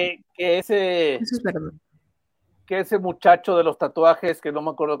sí, que eso es verdad. ese muchacho de los tatuajes, que no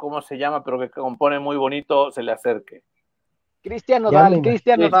me acuerdo cómo se llama, pero que compone muy bonito, se le acerque. Cristian Ya me Nodal,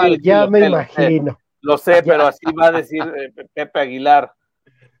 Cristian Sí, Nodal. sí, Ya me imagino. lo sé, pero Ya. así va a decir Pepe Aguilar.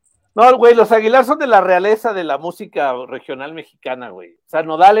 No, güey, los Aguilar son de la realeza de la música regional mexicana, güey. O sea,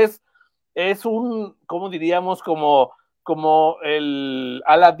 Nodales es un, ¿cómo diríamos? Como el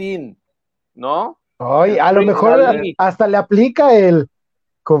Aladdin, ¿no? Ay, El a lo Prince mejor Ali. hasta le aplica el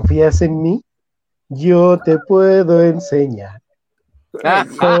confías en mí, yo te puedo enseñar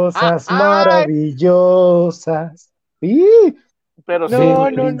cosas Ay, maravillosas. ¡Y! Pero sí, Ven, no, no,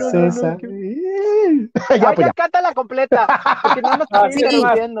 güey. no, no, no. princesa. Ya, Ay, pues ya ya. cántala completa, porque no nos Ah, están sí, es más,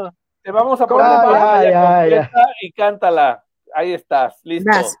 interrumpiendo. te vamos a ¿Cómo poner el Ya, va? programa ya, ya ya, ya. completa y cántala. Ahí estás, listo.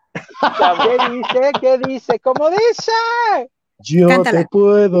 Vas, Escuchamos. ¿Qué dice? ¿Qué dice? ¿Cómo dice? Yo te cántala.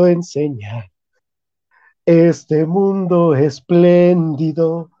 puedo enseñar este mundo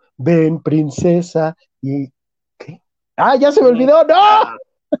espléndido. Ven, princesa. ¿Y qué? ¡Ah, ya se me olvidó! ¡No!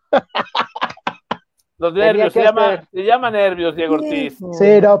 Los Tenía nervios, que hacer. se llama nervios, Diego Ortiz. Sí,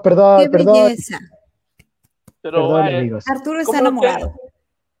 Viejo, no, qué perdón, belleza. Pero perdón, amigos. Arturo está como enamorado.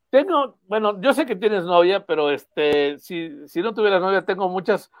 bueno, yo sé que tienes novia, pero si no tuvieras novia, tengo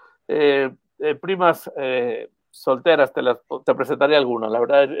muchas primas solteras, te presentaré alguna. La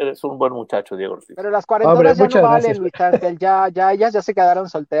verdad, eres un buen muchacho, Diego Ortiz. Pero las Hombre, cuarentonas ya no muchas valen, gracias. Luis Ángel. Ya, ellas ya se quedaron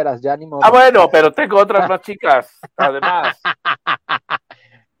solteras, ya ni modo. Ah, bueno, pero tengo otras más chicas, además.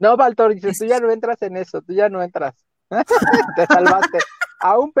 No, Baltor, dices, tú Eso ya sí. no entras en eso, tú ya no entras. Te salvaste.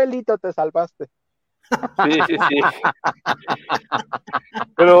 A un pelito te salvaste. Sí, sí, sí.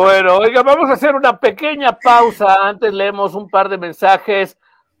 Pero bueno, oiga, vamos a hacer una pequeña pausa. Antes leemos un par de mensajes,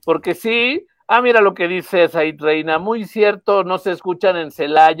 porque sí. Ah, mira lo que dice Said Reina. Muy cierto, no se escuchan en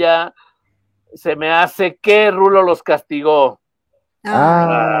Celaya. se me hace que Rulo los castigó.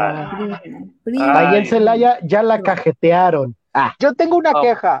 Ahí en Celaya ya la cajetearon. Yo tengo una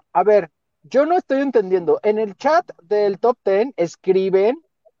queja. A ver, yo no estoy entendiendo. En el chat del Top 10 escriben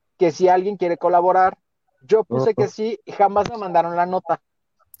que si alguien quiere colaborar. Yo puse que sí y jamás me mandaron la nota.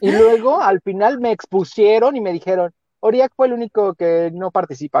 Y luego al final me expusieron y me dijeron, Oriak fue el único que no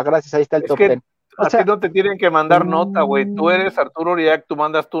participa. Gracias, ahí está el Top 10. A ti no te tienen que mandar nota, güey. Tú eres Arturo Uriac, tú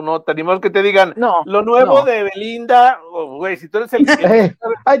mandas tu nota. Ni más que te digan, lo nuevo de Belinda, güey, si tú eres el...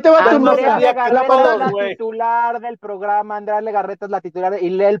 ahí te va tu nota. La titular del programa, Andrea Legarreta es la titular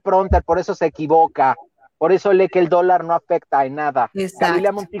y lee el prompter, por eso se equivoca. Por eso lee que el dólar no afecta en nada.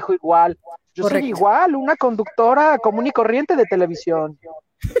 Camila Montijo igual. Yo soy igual, una conductora común y corriente de televisión.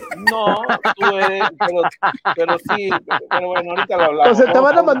 No, tú eres, pero sí, pero bueno, ahorita lo hablamos. O sea, te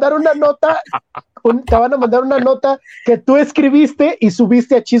van a mandar una nota que tú escribiste y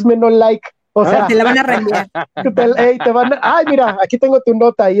subiste a Chisme No Like. O sea, te la van a reenviar. Ay, mira, aquí tengo tu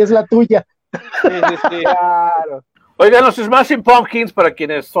nota y es la tuya. Sí, claro. Oigan, los Smashing Pumpkins, para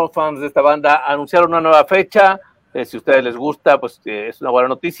quienes son fans de esta banda, anunciaron una nueva fecha. Si a ustedes les gusta, pues es una buena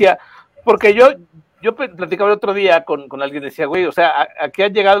noticia. Porque yo platicaba el otro día con alguien, decía, güey, o sea, aquí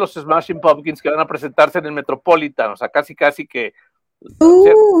han llegado los Smashing Pumpkins que van a presentarse en el Metropolitan, o sea, casi que...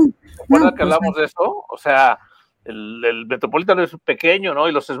 ¿Recuerdan que hablamos de eso? O sea, el Metropolitan es pequeño, ¿no?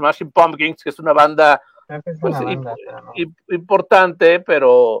 Y los Smashing Pumpkins, que es una banda, pues, importante,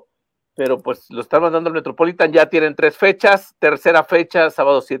 pero pues lo están mandando al Metropolitan, ya tienen 3 fechas, tercera fecha,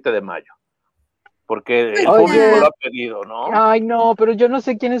 sábado 7 de mayo. Porque el público lo ha pedido, ¿no? Ay, no, pero yo no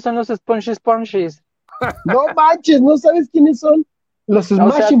sé quiénes son los Sponges. No manches, ¿no sabes quiénes son los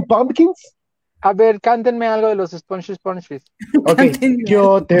Smashing Pumpkins? A ver, cántenme algo de los Sponges. Ok,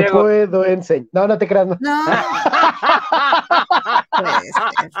 yo te puedo enseñar. No te creas. No.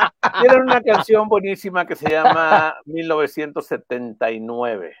 Tienen una canción buenísima que se llama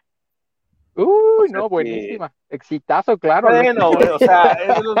 1979. Uy, no, buenísima. Exitazo, claro. Bueno, güey, o sea,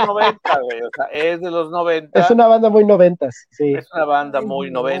 es de los 90, güey, o sea, es de los 90. Es una banda muy 90s, sí. Es una banda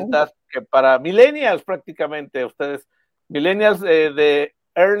muy 90s, que para millennials prácticamente, ustedes, millennials de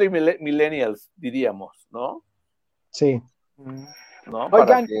early millennials, diríamos, ¿no? Sí. ¿No?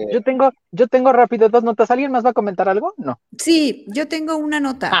 Oigan, yo tengo rápido 2 notas. ¿Alguien más va a comentar algo? No. Sí, yo tengo una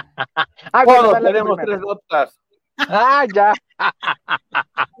nota. Bueno, tenemos 3 notas. Ya.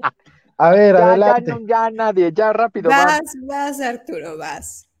 A ver, adelante. Ya nadie, ya rápido. Vas, Arturo,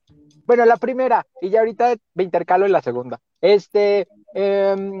 vas. Bueno, la primera, y ya ahorita me intercalo en la segunda. Se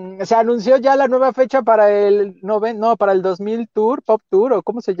anunció ya la nueva fecha para el 2000 Tour, Pop Tour, o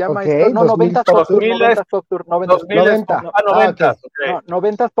 ¿cómo se llama esto? No, 90 Pop Tour, 90 Pop Tour,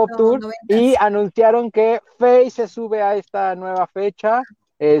 90 Pop Tour, y anunciaron que Faye se sube a esta nueva fecha.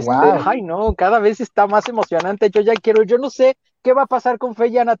 Ay, no, cada vez está más emocionante. Yo no sé qué va a pasar con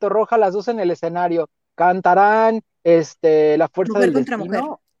Faye y Ana Torroja, las dos en el escenario. Cantarán La Fuerza del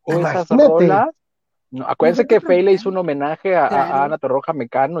Destino o esas rolas. No, acuérdense que Faye le hizo un homenaje a Ana Torroja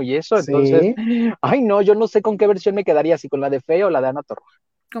Mecano y eso, entonces, ay no, yo no sé con qué versión me quedaría, si con la de Faye o la de Ana Torroja.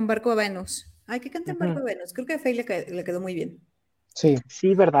 Con Barco de Venus. Ay, que canten Barco de Venus. Creo que a Faye le quedó muy bien. Sí.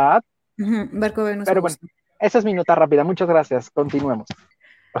 Sí, ¿verdad? Barco de Venus. Pero bueno, esa es mi nota rápida. Muchas gracias. Continuemos.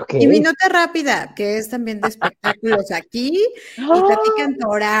 Okay. Y mi nota rápida, que es también de espectáculos aquí,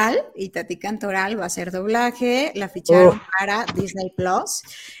 y Tati Cantoral va a hacer doblaje, la ficharon para Disney Plus.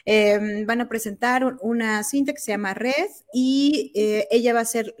 Van a presentar una cinta que se llama Red y ella va a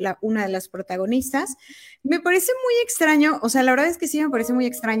ser una de las protagonistas. Me parece muy extraño, o sea, la verdad es que sí me parece muy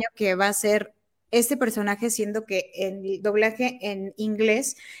extraño que va a ser este personaje, siendo que el doblaje en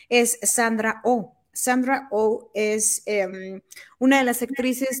inglés es Sandra Oh. Sandra Oh es una de las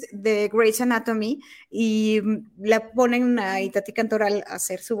actrices de Grey's Anatomy y la ponen a Tati Cantoral a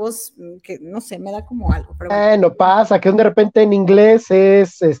hacer su voz, que no sé, me da como algo. Pero no pasa, que de repente en inglés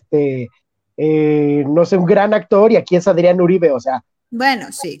es, no sé, un gran actor y aquí es Adrián Uribe, o sea.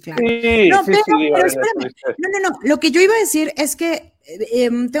 Bueno, sí, claro. Sí, pero espérame. No. Lo que yo iba a decir es que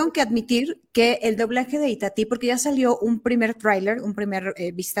tengo que admitir que el doblaje de Itatí, porque ya salió un primer tráiler, un primer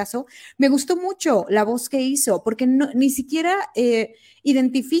vistazo, me gustó mucho la voz que hizo, porque ni siquiera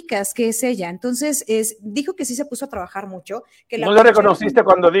identificas que es ella. Entonces, dijo que sí se puso a trabajar mucho. Que ¿No le reconociste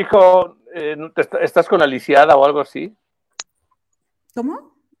cuando dijo, estás con Aliciada o algo así?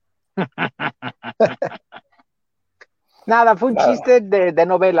 ¿Cómo? Nada, fue un chiste de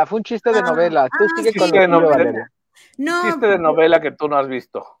novela, Tú sigue con lo tuyo, Valeria. No, chiste de novela que tú no has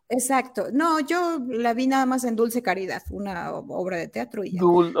visto. Exacto. No, yo la vi nada más en Dulce Caridad, una obra de teatro y ya.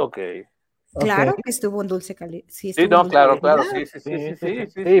 Ok. Claro que estuvo en Dulce Caridad. Sí, no, claro, sí,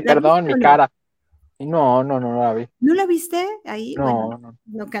 perdón, mi cara. No la vi. ¿No la viste ahí? No.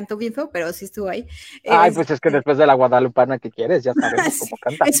 No cantó bien feo, pero sí estuvo ahí. Ay, pues es que después de la guadalupana que quieres, ya sabemos cómo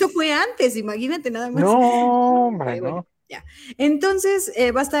canta. Eso fue antes, imagínate nada más. No, hombre, Bueno, no. ya. Entonces,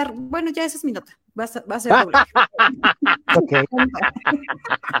 va a estar, bueno, ya esa es mi nota. Va a ser doblaje. Ok.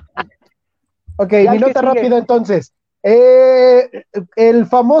 Ok, Ya mi el que nota sigue. rápida entonces. El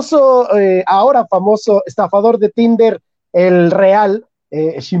famoso, ahora famoso estafador de Tinder, el real,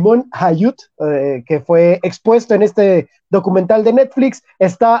 Shimon Hayut, que fue expuesto en este documental de Netflix,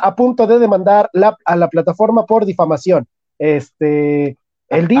 está a punto de demandar a la plataforma por difamación. Él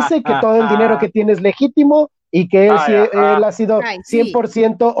dice que todo el dinero que tiene es legítimo y que él ha sido Ay, sí.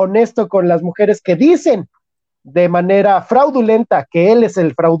 100% honesto con las mujeres que dicen de manera fraudulenta que él es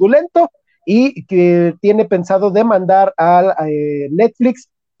el fraudulento y que tiene pensado demandar a Netflix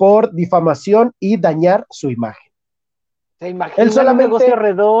por difamación y dañar su imagen. ¿Se imaginan Él un solamente, negocio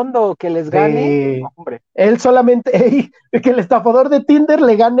redondo que les gane? Hombre. él solamente, que el estafador de Tinder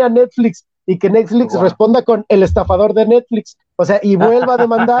le gane a Netflix y que Netflix responda con el estafador de Netflix, o sea, y vuelva a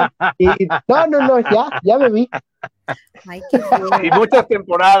demandar, y no, ya me vi. Ay, qué feo. Y muchas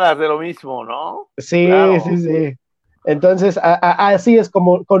temporadas de lo mismo, ¿no? Sí, Claro. sí. Entonces, así es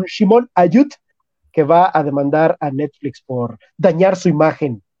como con Shimon Ayut, que va a demandar a Netflix por dañar su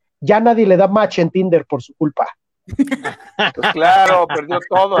imagen. Ya nadie le da match en Tinder por su culpa. Pues claro, perdió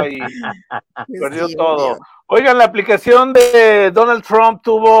todo ahí. Perdió Sí, todo. obvio. Oigan, la aplicación de Donald Trump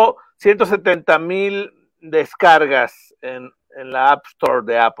tuvo 170,000 descargas en la App Store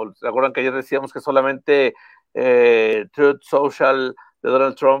de Apple. ¿Se acuerdan que ayer decíamos que solamente Truth Social de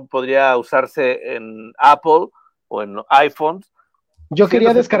Donald Trump podría usarse en Apple o en iPhones? Yo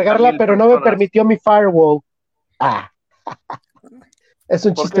quería descargarla, pero no me permitió mi firewall. Es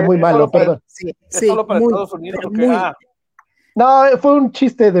un chiste muy malo, perdón. ¿Es solo para Estados Unidos o qué? No, fue un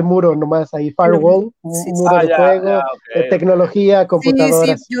chiste de muro nomás ahí, firewall, muro de fuego, tecnología,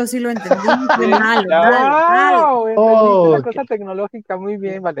 computadoras. Sí, yo sí lo entendí. Mal. ¡Wow! Entendiste una cosa tecnológica muy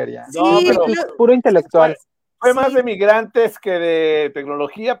bien, Valeria. No, pero puro intelectual. Fue más de migrantes que de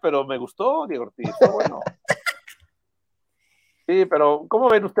tecnología, pero me gustó, divertido, bueno. Sí, pero ¿cómo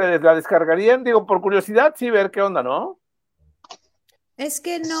ven ustedes? ¿La descargarían? Digo, por curiosidad, sí, ver qué onda, ¿no? Es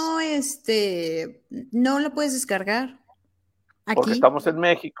que no lo puedes descargar. ¿Aquí? Porque estamos en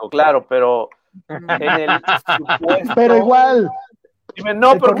México, claro, pero en el supuesto... Pero igual. Dime,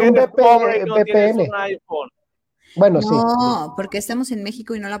 no, porque un eres pobre y no VPN. tienes un iPhone. Bueno, sí. No, porque estamos en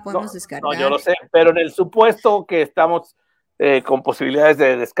México y no la podemos descargar. No, yo lo sé, pero en el supuesto que estamos con posibilidades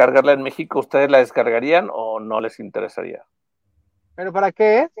de descargarla en México, ¿ustedes la descargarían o no les interesaría? ¿Pero para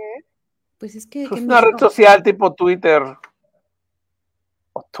qué? Pues es que... Es una red social tipo Twitter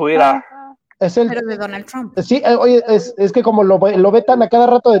o Twitter. Pero de Donald Trump. Sí, oye, es que como lo vetan a cada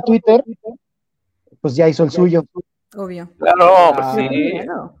rato de Twitter, pues ya hizo el suyo. Obvio. Claro, pues sí.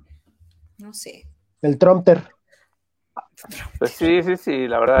 No sé. El Trumpter. Pues sí,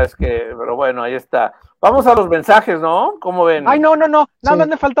 la verdad es que, pero bueno, ahí está. Vamos a los mensajes, ¿no? ¿Cómo ven? Ay, no, nada más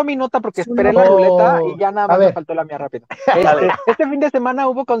me faltó mi nota porque esperé la ruleta y ya nada más me faltó la mía rápido. Este fin de semana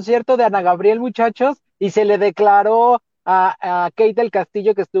hubo concierto de Ana Gabriel, muchachos, y se le declaró a Kate del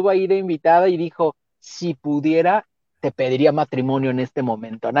Castillo, que estuvo ahí de invitada, y dijo, si pudiera, te pediría matrimonio en este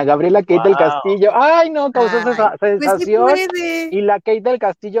momento. Ana Gabriela, Kate del Castillo, ay no, causó esa sensación. Pues sí puede. Y la Kate del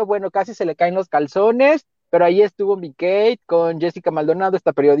Castillo, bueno, casi se le caen los calzones, pero ahí estuvo mi Kate con Jessica Maldonado,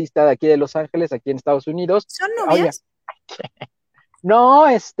 esta periodista de aquí de Los Ángeles, aquí en Estados Unidos. ¿Son novias? No,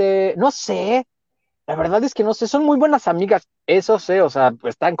 no sé, la verdad es que no sé, son muy buenas amigas, eso sé, o sea,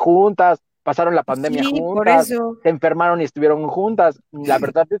 pues están juntas, pasaron la pandemia juntas, por eso. se enfermaron y estuvieron juntas, la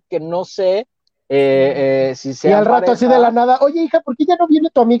verdad es que no sé si sean y al rato así de la nada, oye hija, ¿por qué ya no viene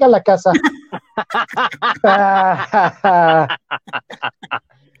tu amiga a la casa?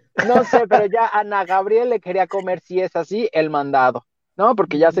 No sé, pero ya Ana Gabriel le quería comer, si es así, el mandado, ¿no?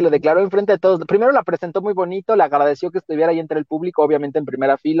 Porque ya se le declaró enfrente de todos. Primero la presentó muy bonito, le agradeció que estuviera ahí entre el público, obviamente en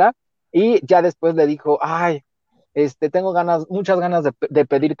primera fila, y ya después le dijo, ay, tengo muchas ganas de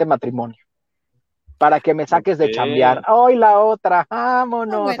pedirte matrimonio, para que me saques de chambear. ¡Ay, la otra!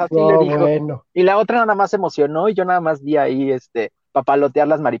 ¡Vámonos! Así le dijo. Bueno. Y la otra nada más se emocionó y yo nada más vi ahí, papalotear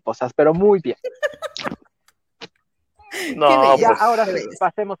las mariposas, pero muy bien. No, ya, pues, ahora sí,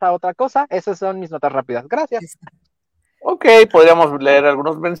 pasemos a otra cosa. Esas son mis notas rápidas. Gracias. Ok, podríamos leer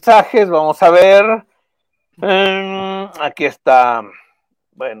algunos mensajes. Vamos a ver. Aquí está.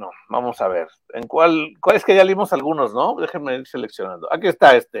 Bueno, vamos a ver. ¿En cuál es que ya leímos algunos, no? Déjenme ir seleccionando. Aquí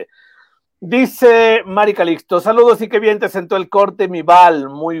está este. Dice Mari Calixto, saludos y qué bien te sentó el corte, mi Val,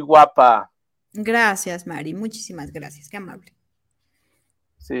 muy guapa. Gracias, Mari, muchísimas gracias, qué amable.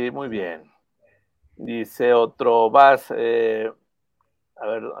 Sí, muy bien. Dice otro, vas, a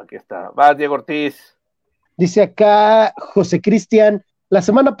ver, aquí está. Vas, Diego Ortiz. Dice acá José Cristian, la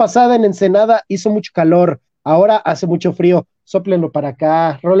semana pasada en Ensenada hizo mucho calor, ahora hace mucho frío. Sóplenlo para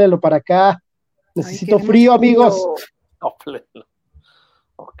acá, rólenlo para acá. Necesito queremos frío, frío. amigos. Sóplenlo.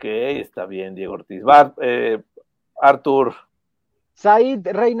 Ok, está bien, Diego Ortiz. Va, Artur. Said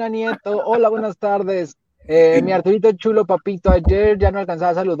Reina Nieto, hola, buenas tardes. Mi Arturito chulo, papito, ayer ya no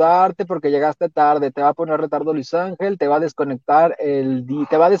alcanzaba a saludarte porque llegaste tarde. Te va a poner retardo Luis Ángel, te va a desconectar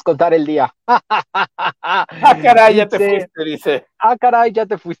te va a descontar el día. Ah, caray, ya te fuiste, dice. Ah, caray, ya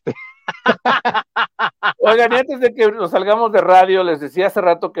te fuiste. Oigan, y antes de que nos salgamos de radio, les decía hace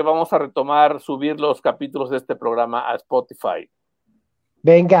rato que vamos a retomar, subir los capítulos de este programa a Spotify.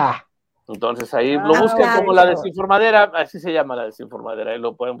 Venga. Entonces ahí lo buscan como La Desinformadera, así se llama La Desinformadera, ahí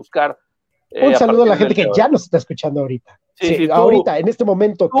lo pueden buscar. Un saludo a la gente que ya nos está escuchando ahorita. Sí, tú, ahorita, en este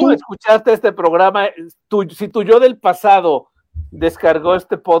momento. Tú escuchaste este programa, si tu yo del pasado descargó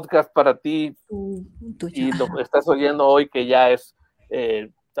este podcast para ti y lo estás oyendo hoy, que ya es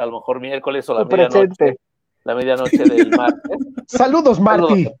a lo mejor miércoles o la medianoche del martes. Saludos,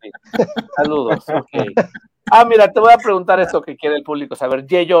 Marty. Saludos, ok. Mira, te voy a preguntar esto que quiere el público saber.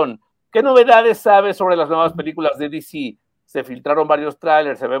 Jayon, ¿qué novedades sabes sobre las nuevas películas de DC? Se filtraron varios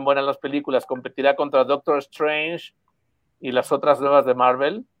trailers, se ven buenas las películas, competirá contra Doctor Strange y las otras nuevas de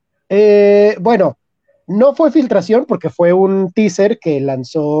Marvel. Bueno, no fue filtración porque fue un teaser que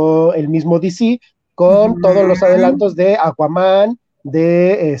lanzó el mismo DC con todos los adelantos de Aquaman,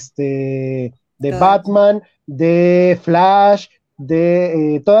 de Batman, de Flash,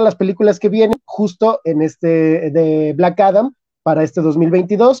 de todas las películas que vienen justo en de Black Adam para este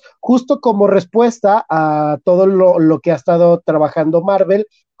 2022, justo como respuesta a todo lo que ha estado trabajando Marvel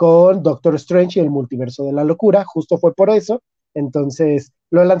con Doctor Strange y el multiverso de la locura, justo fue por eso. Entonces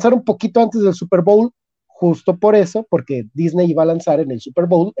lo lanzaron un poquito antes del Super Bowl, justo por eso, porque Disney iba a lanzar en el Super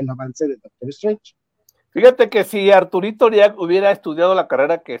Bowl el avance de Doctor Strange. Fíjate que si Arturito hubiera estudiado la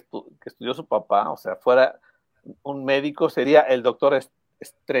carrera que estudió su papá, o sea, fuera un médico, sería el Doctor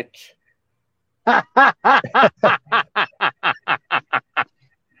Stretch.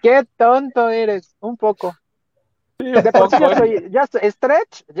 Qué tonto eres, un poco. Sí, un poco.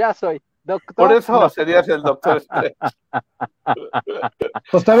 Stretch, ya soy. Doctor, por eso serías el Doctor Stretch.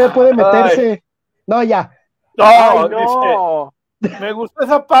 Pues todavía puede meterse. Ay. No, ya. No. Dice, me gustó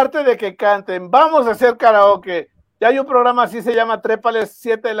esa parte de que canten. Vamos a hacer karaoke. Ya hay un programa así, se llama Trépales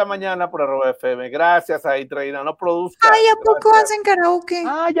 7 de la mañana por @FM. Gracias, ahí, Reina. No produzca. Ay, ¿a poco hacen karaoke?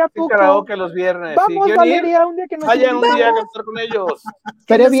 ¿a poco? Karaoke los viernes. Vamos, ¿sí? Valeria, un día que nos vayan un día a cantar con ellos.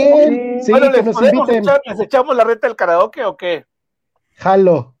 Estaría bien. Sí, bueno, que nos inviten. ¿Les echamos la reta del karaoke o qué?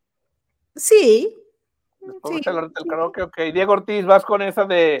 Jalo. Sí. ¿Les podemos echar la reta del karaoke? Ok. Diego Ortiz, vas con esa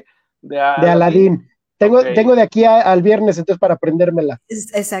de Aladín. Tengo de aquí al viernes, entonces, para aprendérmela.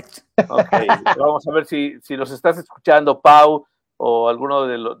 Exacto. Ok, vamos a ver si los estás escuchando, Pau, o alguno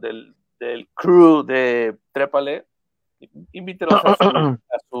del crew de Trépale, invítelos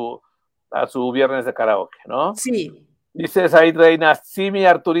a su viernes de karaoke, ¿no? Sí. Dice Said Reina, sí, mi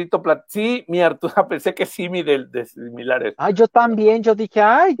Arturito, pensé que sí, mi de similares. Yo también, yo dije,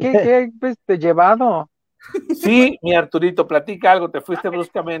 qué llevado. Sí, mi Arturito, platica algo, te fuiste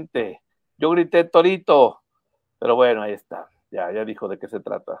bruscamente. Yo grité Torito, pero bueno, ahí está. Ya dijo de qué se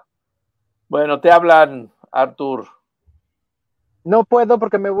trata. Bueno, te hablan, Artur. No puedo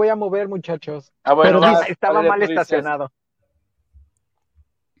porque me voy a mover, muchachos. Bueno, estaba Valeria mal Torices. Estacionado.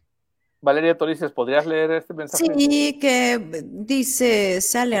 Valeria Torices, ¿podrías leer este mensaje? Sí, que dice,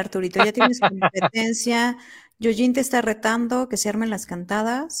 sale Arturito, ya tienes competencia. Yoyin te está retando, que se armen las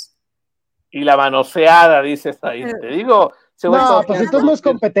cantadas. Y la manoseada, dices ahí. Te digo. No, pues entonces no es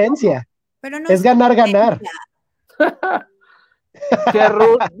competencia. Pero no es ganar.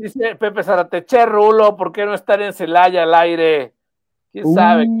 Dice Pepe Zárate, Rulo, ¿por qué no estar en Celaya al aire? ¿Quién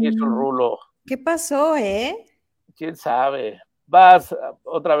sabe qué hizo el Rulo? ¿Qué pasó, ¿Quién sabe? Vas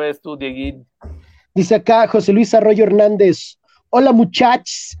otra vez tú, Dieguín. Dice acá José Luis Arroyo Hernández. Hola,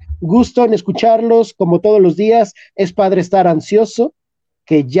 muchachos. Gusto en escucharlos como todos los días. Es padre estar ansioso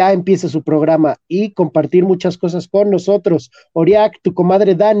que ya empiece su programa y compartir muchas cosas con nosotros. Oriac, tu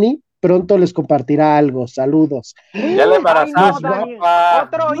comadre Dani, pronto les compartirá algo. Saludos. Ya le embarazaste, Dani.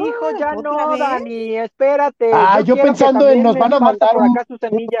 Otro hijo, ya no, Dani, espérate. Yo pensando en nos van a mandar un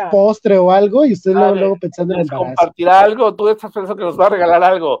postre o algo y usted luego pensando en el embarazo. ¿Compartirá algo? ¿Tú estás pensando que nos va a regalar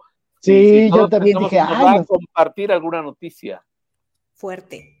algo? Sí, yo también dije, nos va a compartir alguna noticia.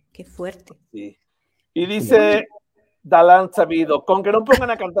 Fuerte, qué fuerte. Sí. Y dice Dalán Sabido, con que no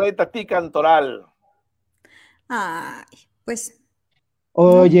pongan a cantar de Tatí Cantoral. Ay, pues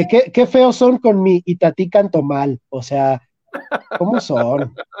Oye, qué feos son con mi Itatí canto mal. O sea, ¿cómo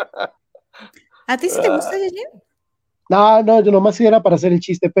son? ¿A ti sí te gusta, Yeye? No, yo nomás era para hacer el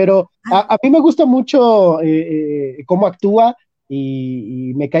chiste, pero a mí me gusta mucho cómo actúa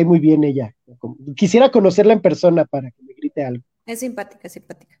y me cae muy bien ella. Quisiera conocerla en persona para que me grite algo. Es simpática,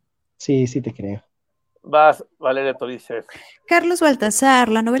 simpática. Sí, sí te creo. Vas, Valeria Torices. Carlos Baltasar,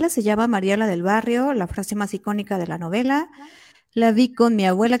 la novela se llama Mariela del Barrio, la frase más icónica de la novela. La vi con mi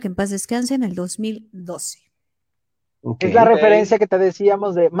abuela, que en paz descanse, en el 2012. Okay. Es la referencia que te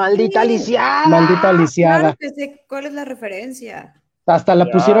decíamos de maldita lisiada. Maldita lisiada. Claro que sé cuál es la referencia. Hasta la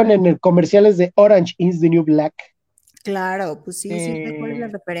pusieron en el comerciales de Orange is the New Black. Claro, pues sí sé cuál es la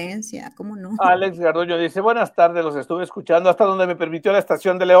referencia, ¿cómo no? Alex Garduño dice, buenas tardes, los estuve escuchando hasta donde me permitió la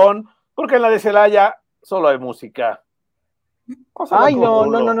estación de León, porque en la de Celaya solo hay música. Ay,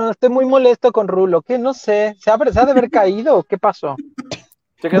 no, estoy muy molesto con Rulo, que no sé, se ha de haber caído, ¿qué pasó?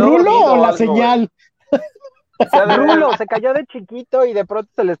 ¿Se quedó ¿Rulo dormido o la algo, señal? Rulo se cayó de chiquito y de pronto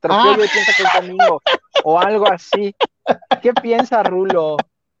se le estropeó y hoy piensa que es domingo o algo así. ¿Qué piensa Rulo?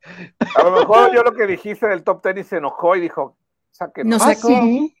 A lo mejor yo lo que dijiste del top tenis se enojó y dijo, sáquenos.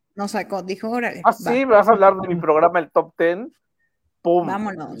 Nos sacó, dijo, órale. Sí, me vas a hablar de mi programa, el top ten. Pum.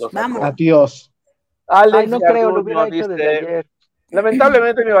 Vámonos. Adiós. Alex no Garduño creo, lo hubiera hecho desde ayer.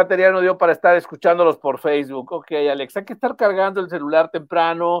 Lamentablemente mi batería no dio para estar escuchándolos por Facebook. Ok, Alex, hay que estar cargando el celular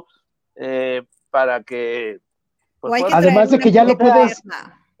temprano para que... Pues, además de que ya lo puedes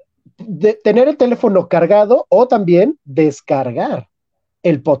tener el teléfono cargado o también descargar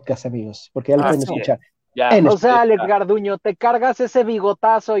el podcast, amigos, porque ya lo pueden escuchar. O sea, Alex Garduño, te cargas ese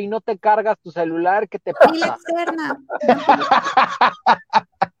bigotazo y no te cargas tu celular, ¿qué te pasa? Y la externa.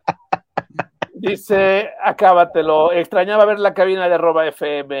 Dice, acábatelo. Extrañaba ver la cabina de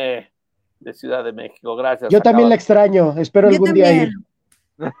 @FM de Ciudad de México. Gracias. Yo también la extraño. Espero algún día ir.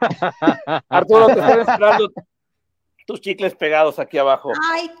 Arturo, te estoy esperando tus chicles pegados aquí abajo.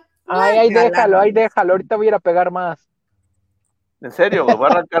 Ay, déjalo. Ahorita voy a ir a pegar más. En serio, güey, voy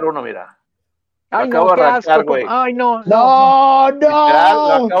a arrancar uno, mira. Ay, acabo de arrancar, güey. Ay, no. No. Lo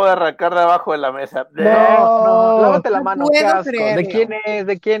acabo de arrancar de abajo de la mesa. No, lávate la mano, qué asco. Creerlo.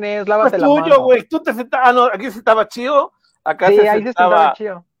 ¿De quién es? Lávate la tuyo, mano. Güey. Tú te sentabas. No, aquí se estaba Chío. Acá sí, se ahí sentaba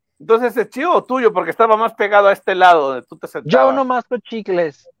Chío. Entonces, ¿es Chío o tuyo? Porque estaba más pegado a este lado donde tú te sentabas. Yo no masco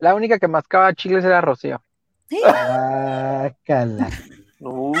chicles. La única que mascaba chicles era Rocío. Guácala.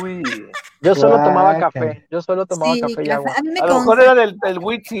 Uy. Yo solo tomaba café. Café y agua. A lo mejor era del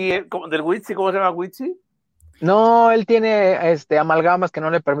Witsi, ¿cómo se llama Witsi? No, él tiene amalgamas que no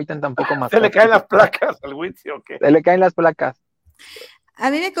le permiten tampoco mascar. ¿Se le caen las placas al Witsi o qué? Se le caen las placas.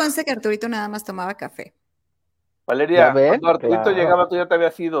 A mí me consta que Arturito nada más tomaba café. Valeria, cuando Arturito llegaba, tú ya te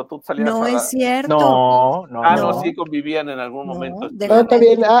habías ido, tú salías No es cierto. No. Sí convivían en algún momento. Está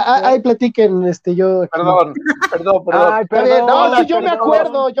bien, ahí platiquen, yo. Perdón. Ay, está bien. No, sí, yo me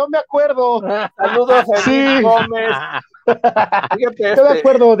acuerdo. Saludos a Edith Gómez. Fíjate Yo me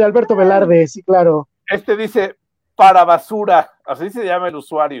acuerdo de Alberto Velarde, sí, claro. Dice, para basura, así se llama el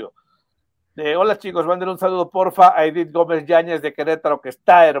usuario. Hola chicos, manden un saludo porfa a Edith Gómez Yáñez de Querétaro, que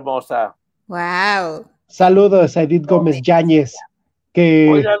está hermosa. Wow. Saludos a Edith Gómez Yáñez, que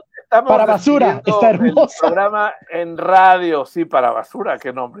Oigan, para basura, está hermosa. El programa en radio, sí, para basura,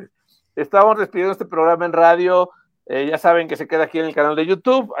 qué nombre. Estamos despidiendo este programa en radio, ya saben que se queda aquí en el canal de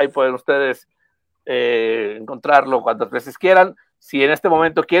YouTube, ahí pueden ustedes encontrarlo cuantas veces quieran. Si en este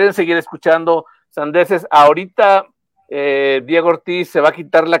momento quieren seguir escuchando sandeces, ahorita Diego Ortiz se va a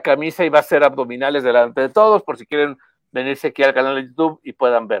quitar la camisa y va a hacer abdominales delante de todos, por si quieren venirse aquí al canal de YouTube y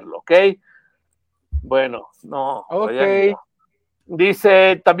puedan verlo, ¿ok? Bueno, no. Ok.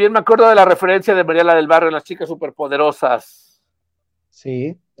 Dice, también me acuerdo de la referencia de Mariela del Barrio en Las Chicas Superpoderosas.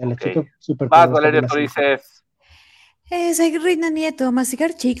 Sí, en Las Chicas Superpoderosas. Más, Valeria, tú dices. Soy Reina Nieto,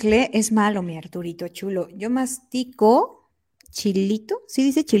 masticar chicle es malo, mi Arturito chulo. Yo mastico chilito, ¿sí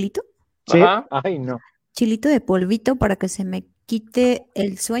dice chilito? Sí. Ajá. Ay, no. Chilito de polvito para que se me quite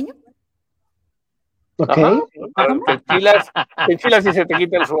el sueño. Ok. Te enchilas y se te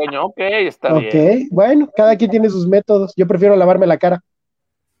quita el sueño. Ok, está bien. Ok, bueno, cada quien tiene sus métodos. Yo prefiero lavarme la cara.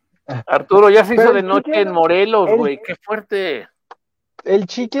 Arturo, ya se hizo Pero de noche en Morelos, güey. Qué fuerte. El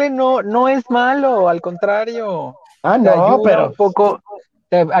chicle no es malo, al contrario.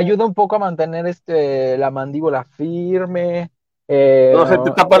 Te ayuda un poco a mantener la mandíbula firme. No se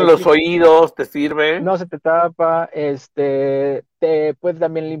te tapan los oídos, te sirve. No se te tapa, te puedes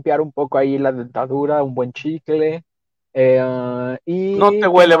también limpiar un poco ahí la dentadura, un buen chicle. Y no te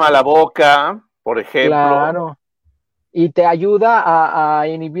huele mal la boca, por ejemplo. Claro. Y te ayuda a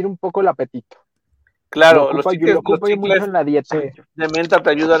inhibir un poco el apetito. Claro, lo ocupo mucho en la dieta. De menta te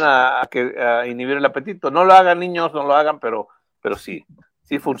ayudan a inhibir el apetito. No lo hagan, niños, no lo hagan, pero sí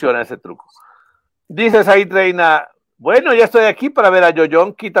funciona ese truco. Dices ahí, Reina, bueno, ya estoy aquí para ver a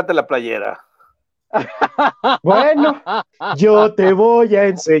Yoyón, quítate la playera. Bueno, yo te voy a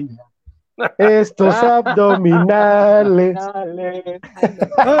enseñar estos abdominales.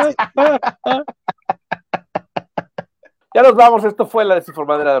 Ya nos vamos, esto fue La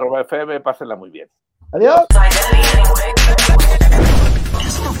Desinformadera de Roma FM, pásenla muy bien. Adiós.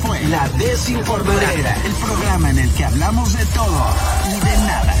 Esto fue La Desinformadera, el programa en el que hablamos de todo y de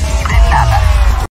nada.